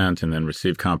for consent and then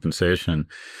receive compensation?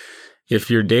 If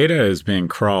your data is being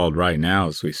crawled right now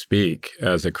as we speak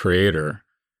as a creator,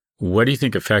 what do you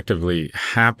think effectively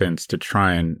happens to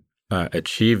try and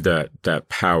achieve that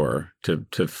power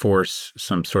to force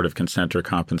some sort of consent or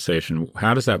compensation?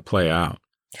 How does that play out?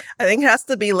 I think it has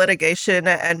to be litigation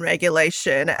and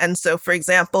regulation. And so, for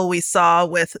example, we saw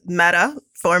with Meta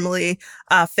formerly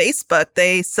Facebook,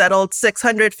 they settled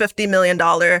 $650 million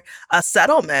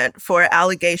settlement for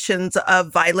allegations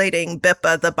of violating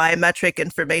BIPA, the Biometric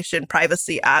Information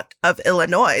Privacy Act of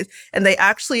Illinois. And they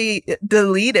actually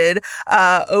deleted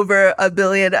over 1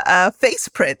 billion face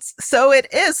prints. So it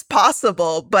is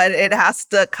possible, but it has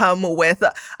to come with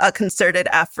a concerted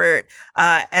effort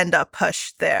and a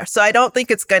push there. So I don't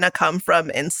think it's going to come from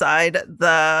inside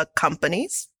the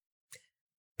companies,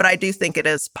 but I do think it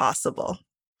is possible.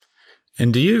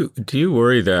 And do you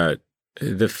worry that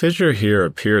the fissure here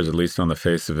appears, at least on the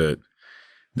face of it,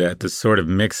 that the sort of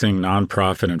mixing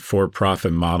nonprofit and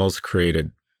for-profit models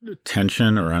created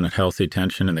tension or unhealthy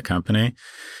tension in the company?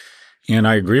 And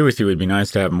I agree with you, it'd be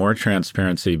nice to have more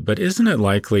transparency, but isn't it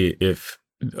likely if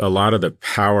a lot of the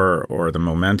power or the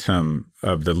momentum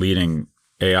of the leading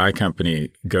AI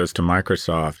company goes to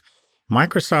Microsoft?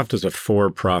 Microsoft is a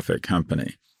for-profit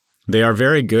company. They are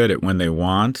very good at when they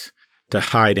want to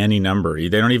hide any number. They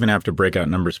don't even have to break out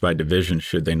numbers by division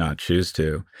should they not choose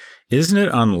to. Isn't it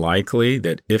unlikely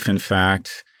that if, in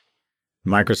fact,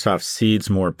 Microsoft cedes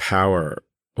more power,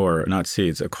 or not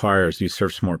cedes, acquires,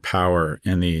 usurps more power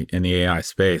in the AI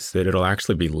space, that it'll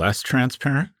actually be less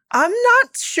transparent? I'm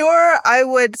not sure I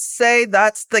would say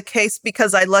that's the case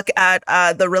because I look at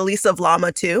the release of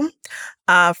Llama 2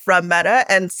 from Meta,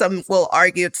 and some will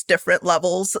argue it's different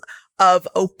levels of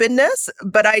openness,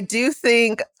 but I do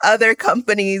think other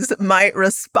companies might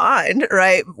respond,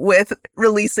 right, with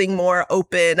releasing more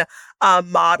open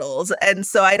models. And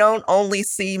so I don't only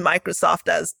see Microsoft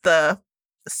as the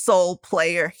sole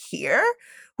player here,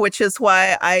 which is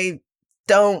why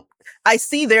I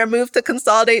see their move to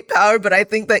consolidate power, but I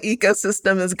think the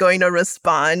ecosystem is going to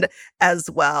respond as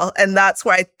well. And that's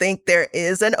where I think there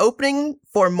is an opening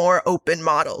for more open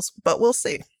models, but we'll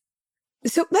see.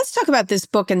 So let's talk about this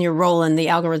book and your role in the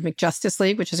Algorithmic Justice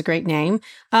League, which is a great name.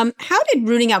 How did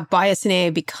rooting out bias in AI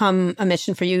become a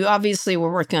mission for you? Obviously,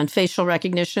 we're working on facial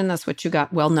recognition. That's what you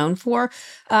got well known for.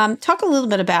 Talk a little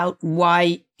bit about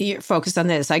why you're focused on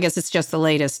this. I guess it's just the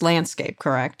latest landscape,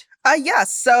 correct?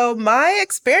 Yes. So my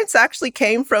experience actually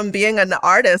came from being an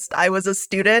artist. I was a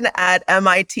student at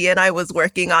MIT and I was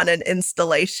working on an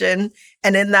installation.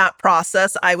 And in that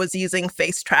process, I was using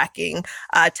face tracking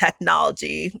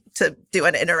technology to do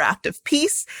an interactive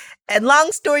piece. And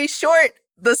long story short,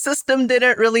 the system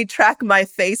didn't really track my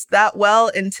face that well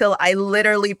until I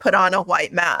literally put on a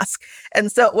white mask.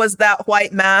 And so it was that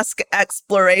white mask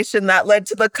exploration that led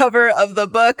to the cover of the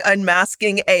book,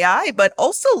 Unmasking AI, but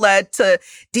also led to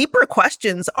deeper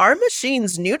questions. Are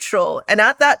machines neutral? And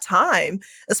at that time,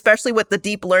 especially with the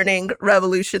deep learning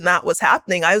revolution that was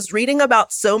happening, I was reading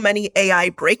about so many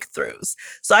AI breakthroughs.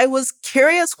 So I was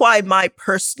curious why my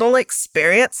personal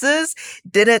experiences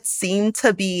didn't seem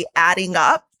to be adding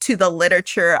up to the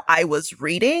literature I was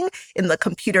reading in the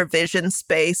computer vision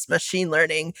space, machine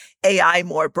learning, AI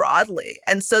more broadly.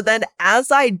 And so then as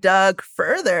I dug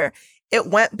further, it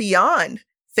went beyond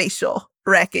facial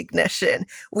recognition.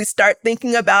 We start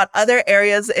thinking about other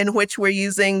areas in which we're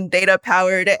using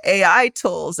data-powered AI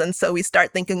tools. And so we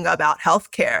start thinking about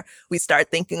healthcare. We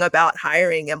start thinking about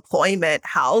hiring, employment,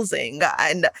 housing,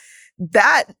 and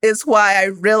that is why I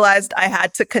realized I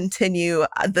had to continue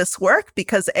this work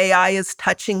because AI is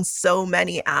touching so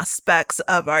many aspects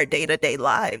of our day-to-day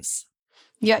lives.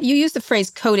 Yeah, you use the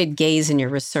phrase coded gaze in your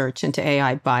research into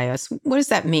AI bias. What does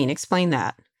that mean? Explain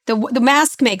that. The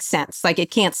mask makes sense. Like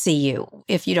it can't see you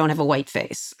if you don't have a white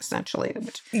face, essentially.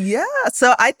 Yeah.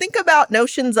 So I think about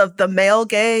notions of the male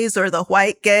gaze or the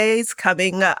white gaze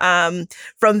coming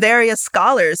from various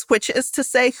scholars, which is to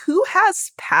say who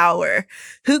has power,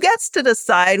 who gets to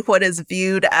decide what is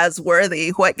viewed as worthy,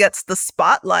 what gets the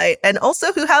spotlight, and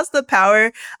also who has the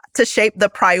power to shape the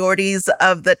priorities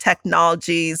of the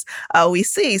technologies we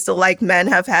see. So like men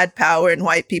have had power and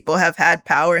white people have had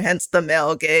power, hence the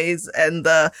male gaze and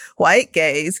the white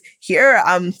gaze. Here,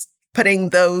 I'm putting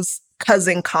those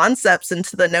cousin concepts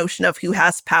into the notion of who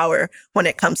has power when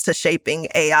it comes to shaping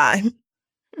AI.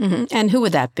 Mm-hmm. And who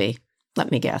would that be?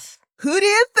 Let me guess. Who do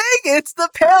you think? It's the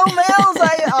pale males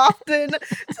I often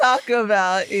talk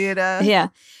about, Yeah.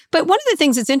 But one of the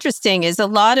things that's interesting is a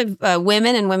lot of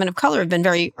women and women of color have been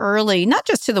very early, not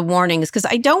just to the warnings, because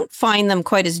I don't find them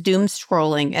quite as doom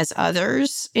scrolling as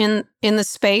others in the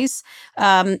space,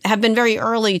 have been very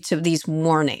early to these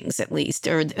warnings, at least,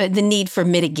 or the need for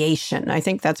mitigation. I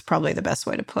think that's probably the best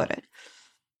way to put it.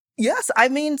 Yes. I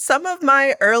mean, some of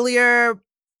my earlier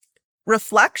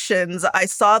reflections, I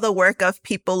saw the work of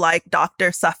people like Dr.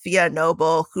 Safiya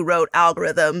Noble, who wrote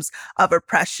Algorithms of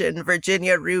Oppression,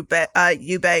 Virginia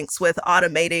Eubanks with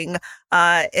Automating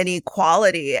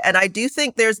inequality. And I do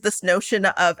think there's this notion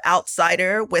of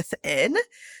outsider within.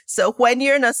 So when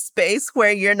you're in a space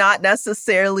where you're not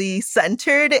necessarily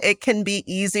centered, it can be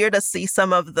easier to see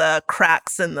some of the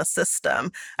cracks in the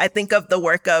system. I think of the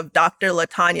work of Dr.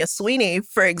 LaTanya Sweeney,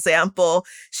 for example.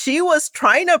 She was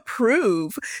trying to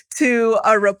prove to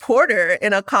a reporter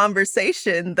in a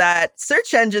conversation that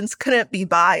search engines couldn't be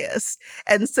biased.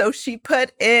 And so she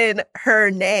put in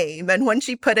her name. And when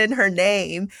she put in her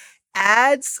name,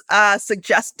 ads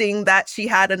suggesting that she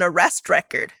had an arrest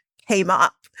record came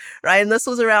up. Right. And this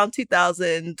was around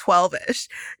 2012-ish,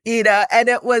 and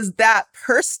it was that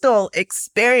personal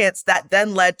experience that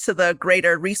then led to the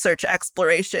greater research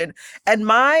exploration. And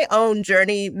my own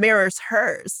journey mirrors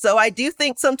hers. So I do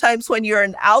think sometimes when you're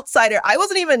an outsider, I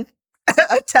wasn't even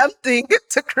attempting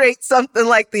to create something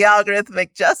like the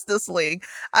Algorithmic Justice League.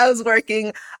 I was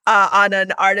working on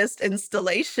an artist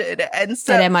installation. And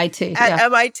so at MIT. At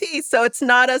MIT. So it's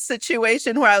not a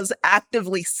situation where I was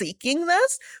actively seeking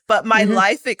this, but my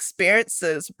life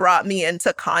experiences brought me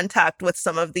into contact with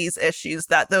some of these issues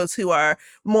that those who are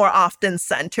more often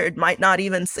centered might not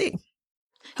even see.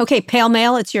 Okay, Pale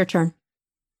Male, it's your turn.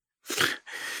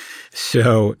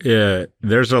 So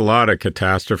there's a lot of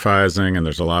catastrophizing, and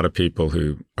there's a lot of people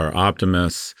who are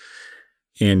optimists.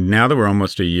 And now that we're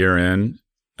almost a year in,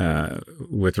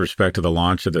 with respect to the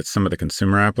launch of some of the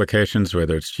consumer applications,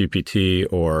 whether it's GPT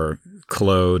or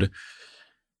Claude,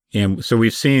 and so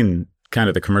we've seen kind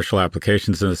of the commercial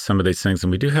applications of some of these things,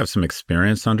 and we do have some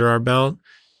experience under our belt.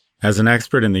 As an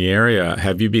expert in the area,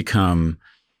 have you become,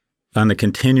 on the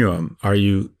continuum, are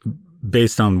you,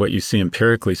 based on what you see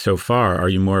empirically so far, are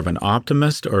you more of an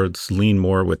optimist, or lean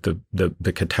more with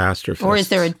the catastrophists? Or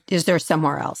is there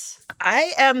somewhere else?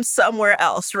 I am somewhere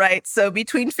else, right? So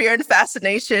between fear and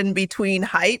fascination, between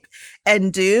hype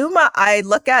and doom, I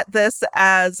look at this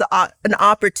as an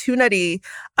opportunity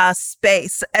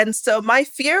space. And so my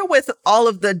fear with all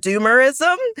of the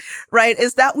doomerism, right,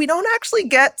 is that we don't actually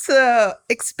get to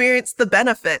experience the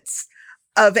benefits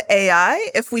of AI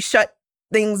if we shut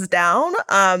things down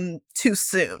too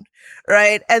soon,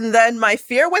 right? And then my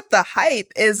fear with the hype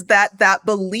is that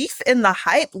belief in the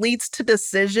hype leads to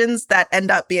decisions that end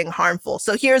up being harmful.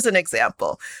 So here's an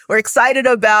example. We're excited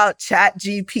about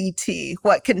ChatGPT.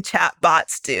 What can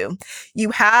chatbots do?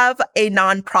 You have a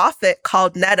nonprofit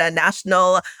called NEDA,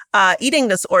 National Eating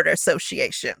Disorder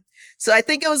Association. So I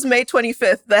think it was May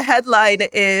 25th. The headline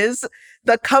is,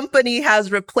 the company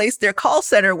has replaced their call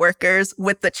center workers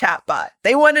with the chatbot.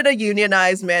 They wanted a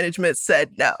unionized, management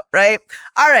said no, right?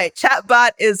 All right, chatbot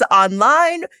is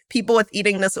online. People with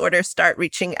eating disorders start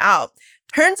reaching out.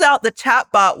 Turns out the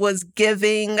chatbot was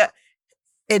giving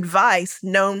advice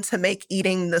known to make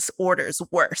eating disorders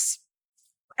worse.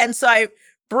 And so I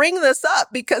bring this up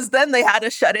because then they had to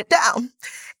shut it down.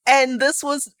 And this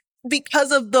was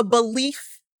because of the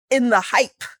belief in the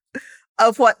hype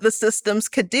of what the systems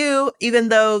could do, even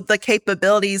though the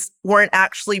capabilities weren't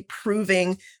actually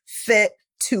proving fit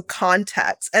to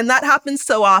context. And that happens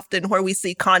so often where we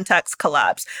see context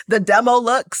collapse. The demo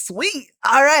looks sweet.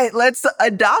 All right, let's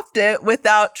adopt it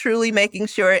without truly making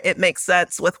sure it makes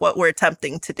sense with what we're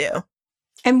attempting to do.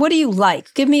 And what do you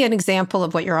like? Give me an example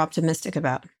of what you're optimistic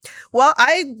about. Well,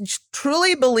 I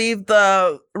truly believe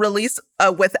the release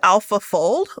with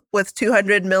AlphaFold, with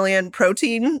 200 million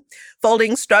protein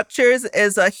folding structures,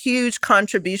 is a huge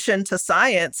contribution to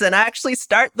science. And I actually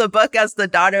start the book as the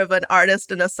daughter of an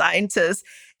artist and a scientist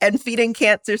and feeding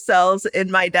cancer cells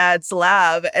in my dad's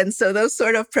lab. And so those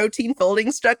sort of protein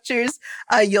folding structures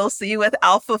you'll see with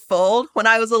AlphaFold. When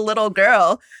I was a little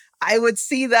girl, I would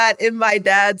see that in my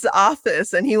dad's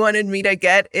office, and he wanted me to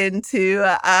get into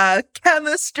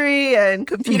chemistry and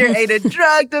computer-aided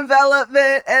drug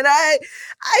development. And I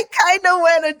kind of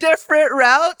went a different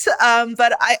route.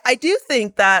 But I do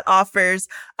think that offers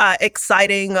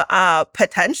exciting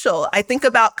potential. I think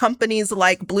about companies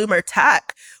like Bloomer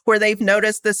Tech, where they've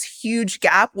noticed this huge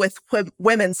gap with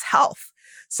women's health.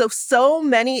 So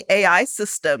many AI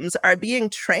systems are being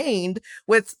trained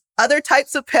with other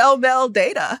types of pale male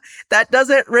data that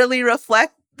doesn't really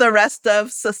reflect the rest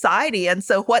of society. And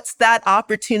so what's that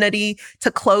opportunity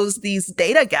to close these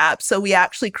data gaps so we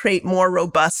actually create more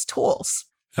robust tools?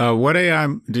 What AI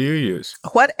do you use?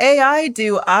 What AI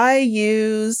do I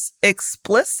use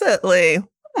explicitly?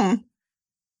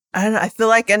 I feel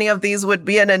like any of these would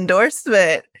be an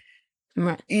endorsement.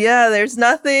 Right. Yeah, there's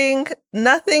nothing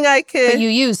I could... But you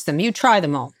use them. You try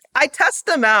them all. I test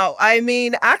them out. I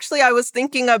mean, actually, I was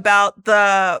thinking about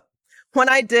when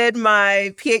I did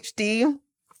my PhD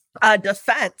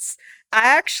defense,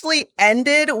 I actually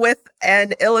ended with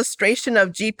an illustration of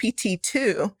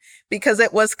GPT-2 because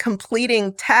it was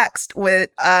completing text with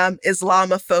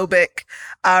Islamophobic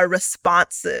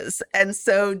responses. And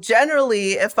so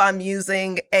generally, if I'm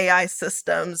using AI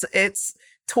systems, it's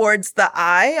towards the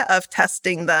eye of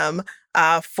testing them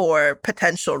for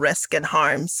potential risk and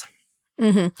harms.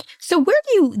 Mm-hmm. So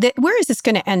where is this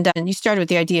going to end up? And you started with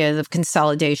the idea of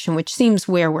consolidation, which seems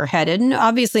where we're headed. And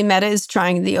obviously Meta is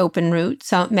trying the open route.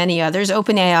 So many others.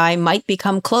 OpenAI might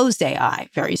become closed AI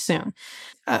very soon.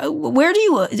 Where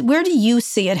do you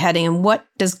see it heading, and what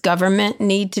does government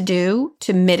need to do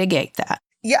to mitigate that?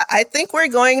 Yeah, I think we're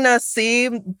going to see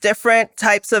different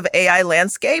types of AI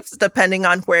landscapes depending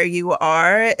on where you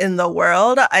are in the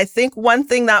world. I think one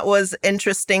thing that was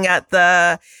interesting at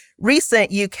the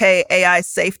recent UK AI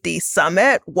Safety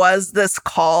Summit was this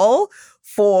call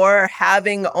for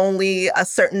having only a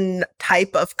certain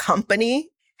type of company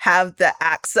have the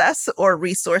access or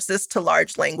resources to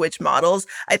large language models.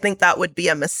 I think that would be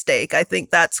a mistake. I think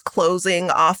that's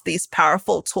closing off these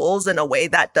powerful tools in a way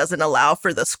that doesn't allow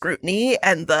for the scrutiny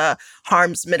and the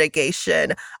harms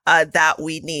mitigation that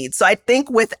we need. So I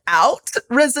think without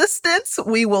resistance,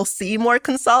 we will see more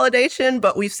consolidation,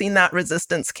 but we've seen that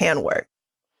resistance can work.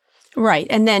 Right.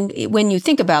 And then when you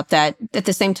think about that, at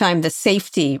the same time, the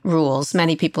safety rules,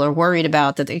 many people are worried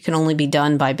about that it can only be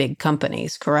done by big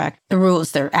companies, correct? The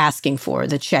rules they're asking for,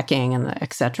 the checking and the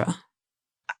et cetera.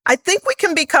 I think we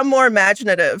can become more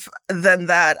imaginative than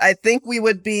that. I think we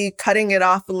would be cutting it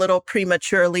off a little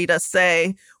prematurely to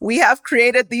say, we have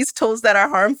created these tools that are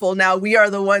harmful. Now we are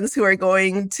the ones who are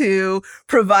going to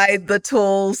provide the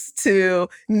tools to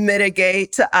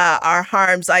mitigate our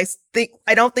harms. I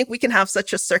don't think we can have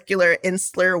such a circular,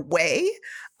 insular way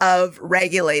of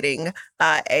regulating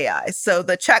AI. So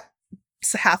the checks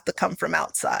have to come from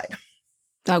outside.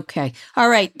 Okay. All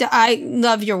right. I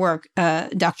love your work,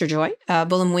 Dr. Joy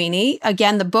Buolamwini.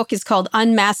 Again, the book is called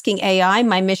Unmasking AI,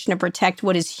 My Mission to Protect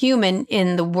What is Human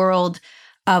in the World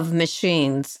of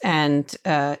Machines. And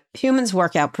humans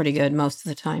work out pretty good most of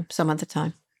the time, some of the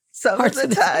time. Some of the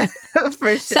time, for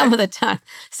sure. Some of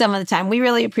the time. We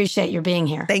really appreciate your being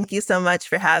here. Thank you so much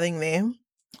for having me.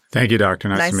 Thank you, Doctor.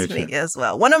 Nice to meet you as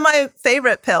well. One of my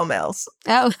favorite pale males.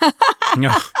 Oh,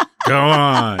 go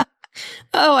on.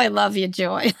 Oh, I love you,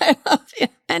 Joy. I love you.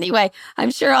 Anyway, I'm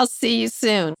sure I'll see you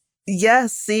soon.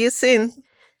 Yes, see you soon.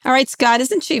 All right, Scott,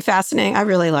 isn't she fascinating? I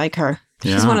really like her.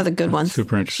 She's one of the good ones.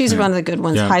 Super interesting. She's one of the good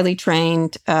ones, yeah. Highly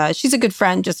trained. She's a good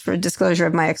friend, just for disclosure,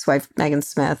 of my ex-wife, Megan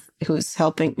Smith, who's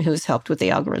helped with the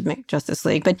Algorithmic Justice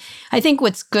League. But I think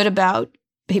what's good about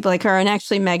people like her, and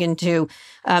actually Megan too,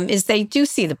 is they do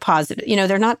see the positive. You know,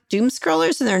 they're not doom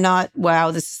scrollers, and they're not,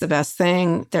 wow, this is the best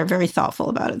thing. They're very thoughtful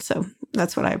about it. So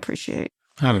that's what I appreciate.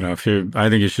 I don't know. I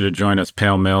think you should have joined us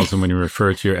pale males, and when you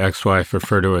refer to your ex-wife,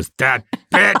 refer to her as that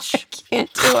bitch.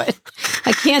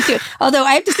 I can't do it. Although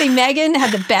I have to say, Megan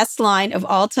had the best line of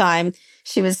all time.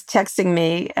 She was texting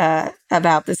me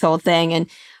about this whole thing, and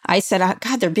I said, oh,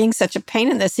 God, they're being such a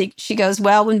pain in this. She goes,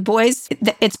 well,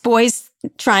 it's boys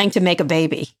trying to make a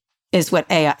baby is what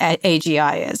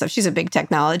AGI is. So she's a big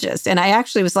technologist. And I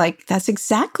actually was like, that's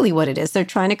exactly what it is. They're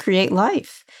trying to create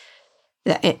life.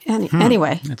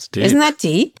 Anyway, that's deep. Isn't that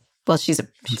deep? Well, she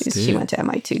went to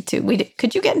MIT too.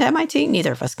 Could you get into MIT?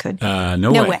 Neither of us could.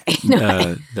 No way.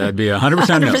 That'd be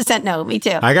 100% no. 100% no. Me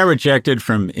too. I got rejected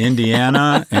from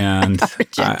Indiana, and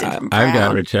I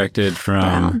got rejected from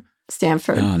Brown.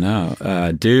 Stanford. Oh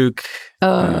no, Duke.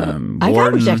 I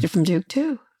got rejected from Duke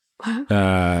too. Wow.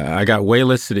 I got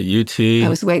waitlisted at UT. I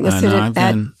was waitlisted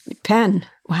at Penn.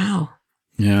 Wow.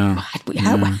 Yeah.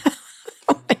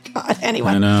 Oh my God.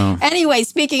 Anyway. I know. Anyway,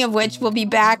 speaking of which, we'll be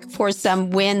back for some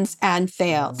wins and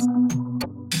fails.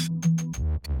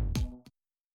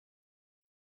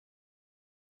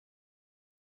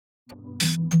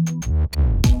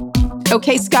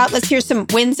 Okay, Scott, let's hear some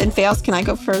wins and fails. Can I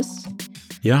go first?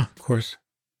 Yeah, of course.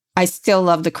 I still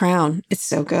love The Crown. It's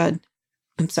so good.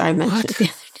 I'm sorry I mentioned it the other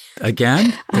day.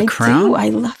 Again? The Crown? I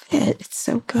do. I love it. It's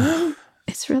so good.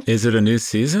 It's really. Is it a new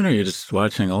season, or you're just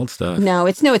watching old stuff? No,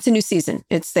 it's a new season.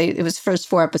 It was first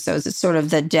 4 episodes. It's sort of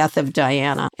the death of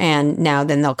Diana, and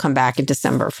then they'll come back in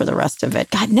December for the rest of it.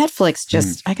 God, Netflix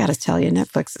just I got to tell you,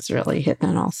 Netflix is really hitting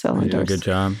on all cylinders. They do a good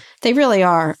job. They really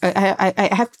are.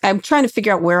 I'm trying to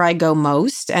figure out where I go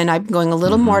most, and I'm going a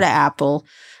little more to Apple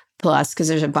Plus because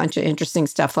there's a bunch of interesting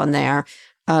stuff on there.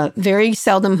 Very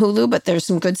seldom Hulu, but there's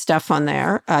some good stuff on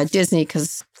there. Disney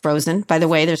because Frozen. By the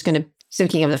way,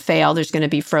 speaking of the fail, there's going to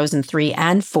be Frozen 3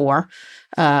 and 4,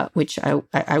 which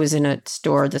I was in a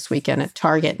store this weekend at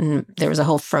Target, and there was a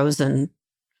whole Frozen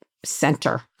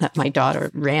center that my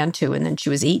daughter ran to, and then she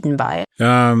was eaten by it.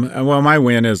 Well, my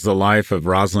win is the life of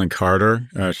Rosalind Carter.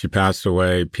 She passed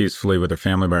away peacefully with her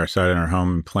family by her side in her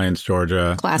home in Plains,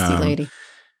 Georgia. Classy lady.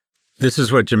 This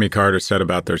is what Jimmy Carter said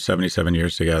about their 77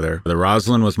 years together. The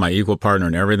Rosalind was my equal partner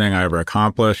in everything I ever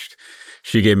accomplished.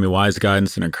 She gave me wise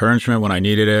guidance and encouragement when I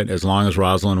needed it. As long as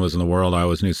Rosalind was in the world, I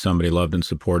always knew somebody loved and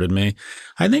supported me.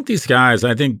 I think these guys,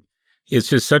 it's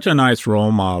just such a nice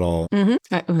role model.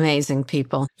 Mm-hmm. Amazing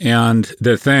people. And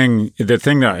the thing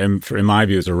that, in my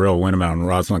view, is a real win about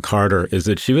Rosalind Carter is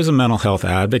that she was a mental health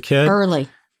advocate. Early.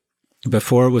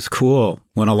 Before it was cool,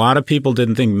 when a lot of people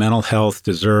didn't think mental health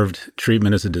deserved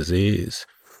treatment as a disease.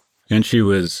 And she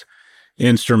was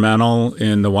instrumental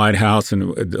in the White House, and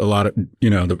a lot of,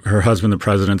 her husband, the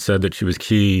president, said that she was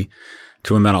key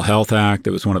to a mental health act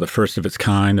that was one of the first of its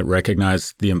kind that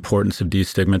recognized the importance of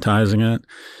destigmatizing it.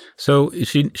 So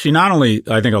she not only,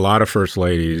 I think a lot of first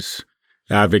ladies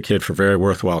advocate for very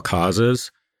worthwhile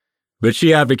causes, but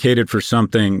she advocated for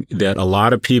something that a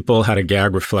lot of people had a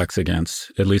gag reflex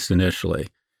against, at least initially.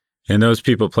 And those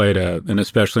people played an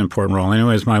especially important role.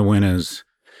 Anyways, my win is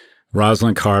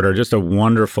Rosalind Carter, just a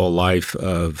wonderful life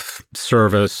of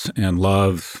service and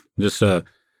love.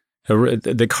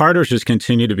 The Carters just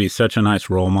continue to be such a nice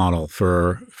role model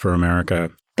for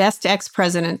America. Best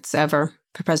ex-presidents ever,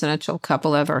 presidential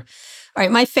couple ever. All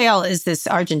right, my fail is this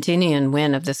Argentinian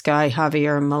win of this guy,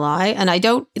 Javier Milei. And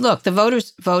the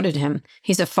voters voted him.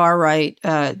 He's a far-right,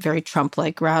 very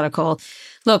Trump-like radical.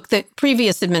 Look, the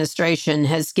previous administration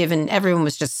has given, everyone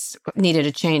was just needed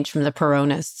a change from the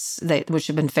Peronists, which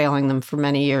have been failing them for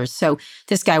many years. So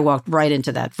this guy walked right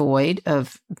into that void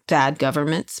of bad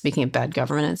government, speaking of bad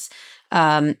governance.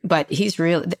 But he's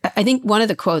really, I think one of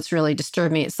the quotes really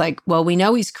disturbed me. It's like, well, we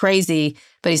know he's crazy,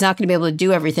 but he's not going to be able to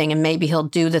do everything. And maybe he'll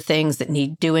do the things that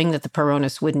need doing that the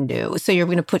Peronists wouldn't do. So you're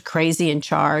going to put crazy in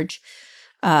charge.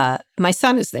 My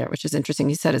son is there, which is interesting.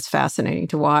 He said it's fascinating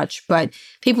to watch. But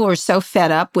people were so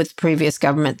fed up with previous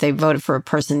government, they voted for a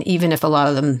person, even if a lot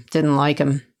of them didn't like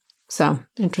him. So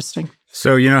interesting.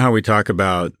 So you know how we talk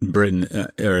about Britain,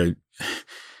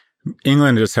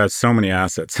 England just has so many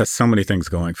assets, has so many things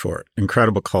going for it.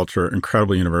 Incredible culture,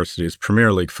 incredible universities,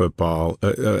 Premier League football,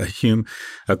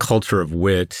 a culture of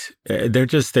wit.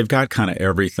 They've got kind of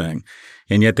everything.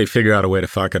 And yet they figure out a way to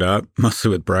fuck it up,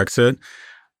 mostly with Brexit.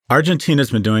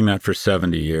 Argentina's been doing that for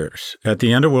 70 years. At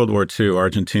the end of World War II,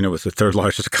 Argentina was the third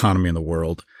largest economy in the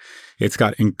world. It's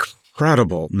got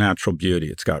incredible natural beauty.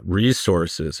 It's got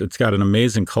resources. It's got an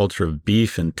amazing culture of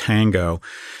beef and tango.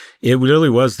 It really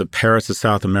was the Paris of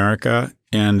South America,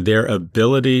 and their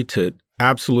ability to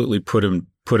absolutely put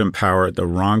in power the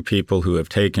wrong people who have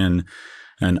taken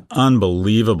an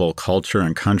unbelievable culture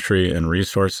and country and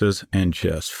resources and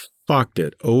just fucked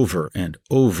it over and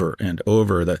over and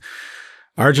over. The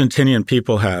Argentinian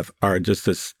people are just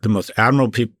the most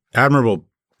admirable.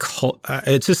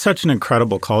 It's just such an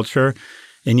incredible culture,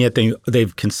 and yet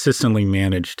they've consistently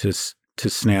managed to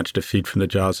snatch defeat from the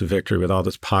jaws of victory with all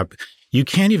this pop. You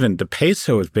can't even, the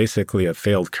peso is basically a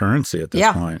failed currency at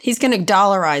this point. He's going to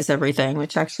dollarize everything,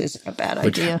 which actually is a bad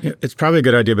idea. It's probably a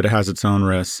good idea, but it has its own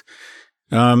risks.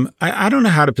 I don't know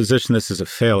how to position this as a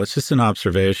fail. It's just an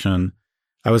observation.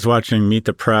 I was watching Meet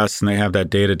the Press, and they have that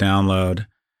data download.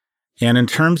 And in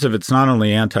terms of, it's not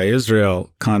only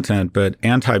anti-Israel content, but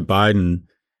anti-Biden,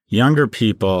 younger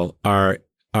people are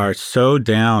so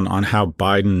down on how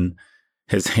Biden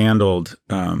has handled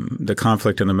the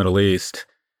conflict in the Middle East.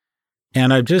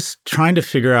 And I'm just trying to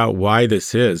figure out why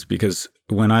this is, because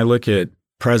when I look at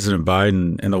President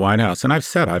Biden in the White House, and I've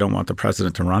said I don't want the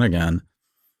president to run again,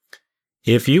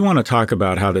 if you want to talk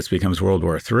about how this becomes World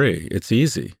War III, it's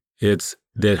easy. It's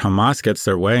that Hamas gets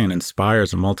their way and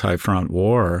inspires a multi-front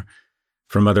war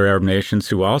from other Arab nations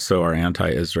who also are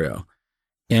anti-Israel.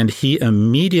 And he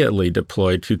immediately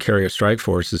deployed 2 carrier strike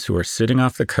forces who are sitting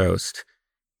off the coast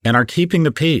and are keeping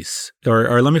the peace,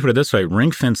 or let me put it this way,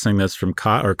 ring-fencing this from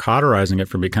or cauterizing it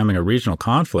from becoming a regional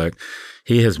conflict.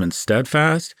 He has been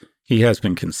steadfast. He has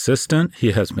been consistent.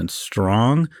 He has been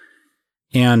strong.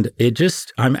 And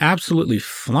I'm absolutely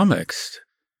flummoxed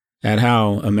at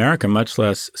how America, much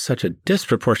less such a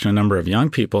disproportionate number of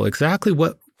young people, exactly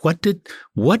what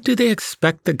do they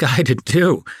expect the guy to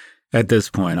do at this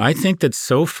point? I think that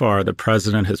so far the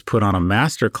president has put on a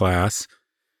masterclass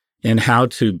in how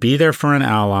to be there for an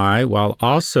ally while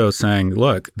also saying,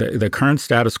 look, the current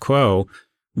status quo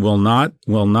will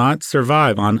not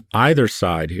survive on either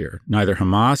side here, neither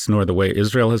Hamas nor the way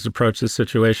Israel has approached this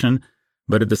situation,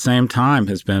 but at the same time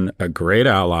has been a great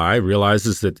ally,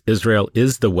 realizes that Israel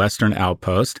is the Western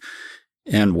outpost,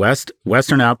 And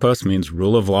Western Outpost means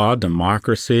rule of law,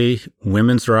 democracy,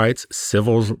 women's rights,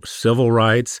 civil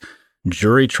rights,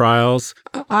 jury trials.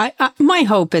 My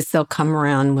hope is they'll come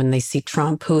around when they see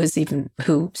Trump, who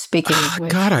speaking of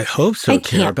which, God, I hope so,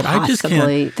 Kara, but I just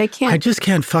can't. They can't. I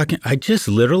just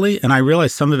literally, and I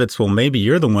realize some of it's, well, maybe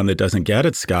you're the one that doesn't get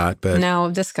it, Scott, but.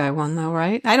 No, this guy won though,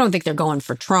 right? I don't think they're going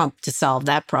for Trump to solve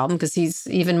that problem because he's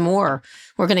even more.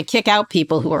 We're going to kick out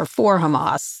people who are for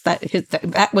Hamas.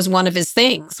 That was one of his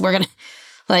things. We're going to,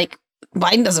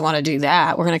 Biden doesn't want to do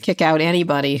that. We're going to kick out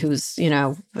anybody who's,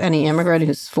 any immigrant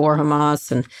who's for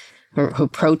Hamas and who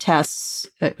protests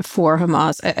for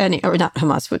Hamas, or not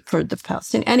Hamas, but for the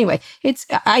Palestinians. Anyway,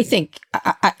 I think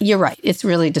you're right. It's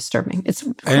really disturbing.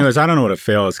 Anyways, I don't know what a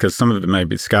fail is because some of it may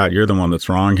be, Scott, you're the one that's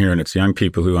wrong here, and it's young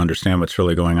people who understand what's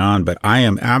really going on. But I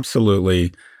am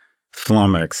absolutely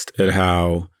flummoxed at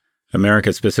how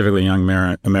America, specifically young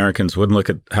Americans, wouldn't look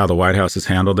at how the White House has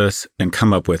handled this and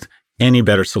come up with any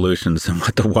better solutions than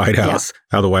what the White House,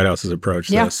 how the White House has approached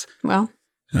this. Well,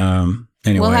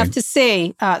 anyway. We'll have to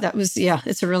see.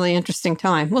 It's a really interesting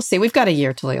time. We'll see. We've got a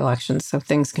year till the election, so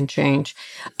things can change.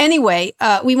 Anyway,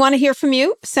 we want to hear from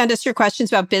you. Send us your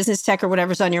questions about business, tech, or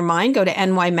whatever's on your mind. Go to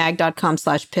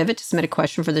nymag.com/pivot to submit a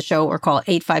question for the show or call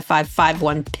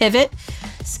 855-51-PIVOT.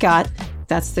 Scott,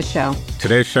 that's the show.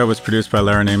 Today's show was produced by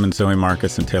Lara Neiman, Zoe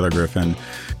Marcus, and Taylor Griffin.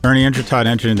 Ernie Indratodd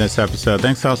engineered this episode.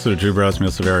 Thanks also to Drew Brose,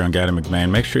 Emil Silverio, and Gaddy McMahon.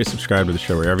 Make sure you subscribe to the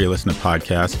show wherever you listen to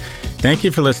podcasts. Thank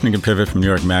you for listening to Pivot from New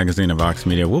York Magazine and Vox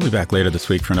Media. We'll be back later this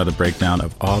week for another breakdown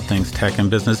of all things tech and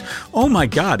business. Oh my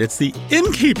God, it's the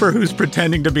innkeeper who's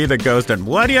pretending to be the ghost. And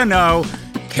what do you know?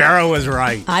 Kara was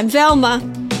right. I'm Velma.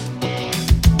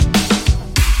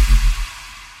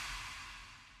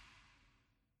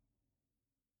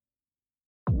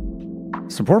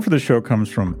 Support for the show comes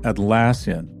from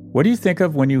Atlassian. What do you think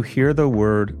of when you hear the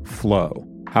word flow?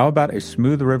 How about a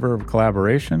smooth river of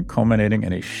collaboration culminating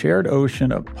in a shared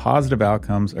ocean of positive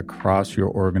outcomes across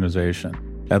your organization?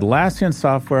 Atlassian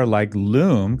software like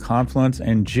Loom, Confluence,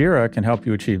 and Jira can help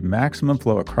you achieve maximum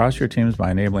flow across your teams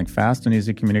by enabling fast and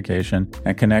easy communication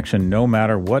and connection no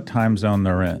matter what time zone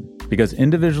they're in. Because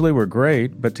individually we're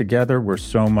great, but together we're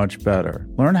so much better.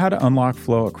 Learn how to unlock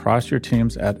flow across your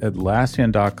teams at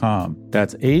Atlassian.com.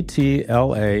 That's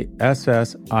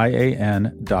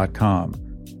Atlassian.com.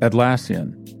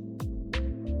 Atlassian.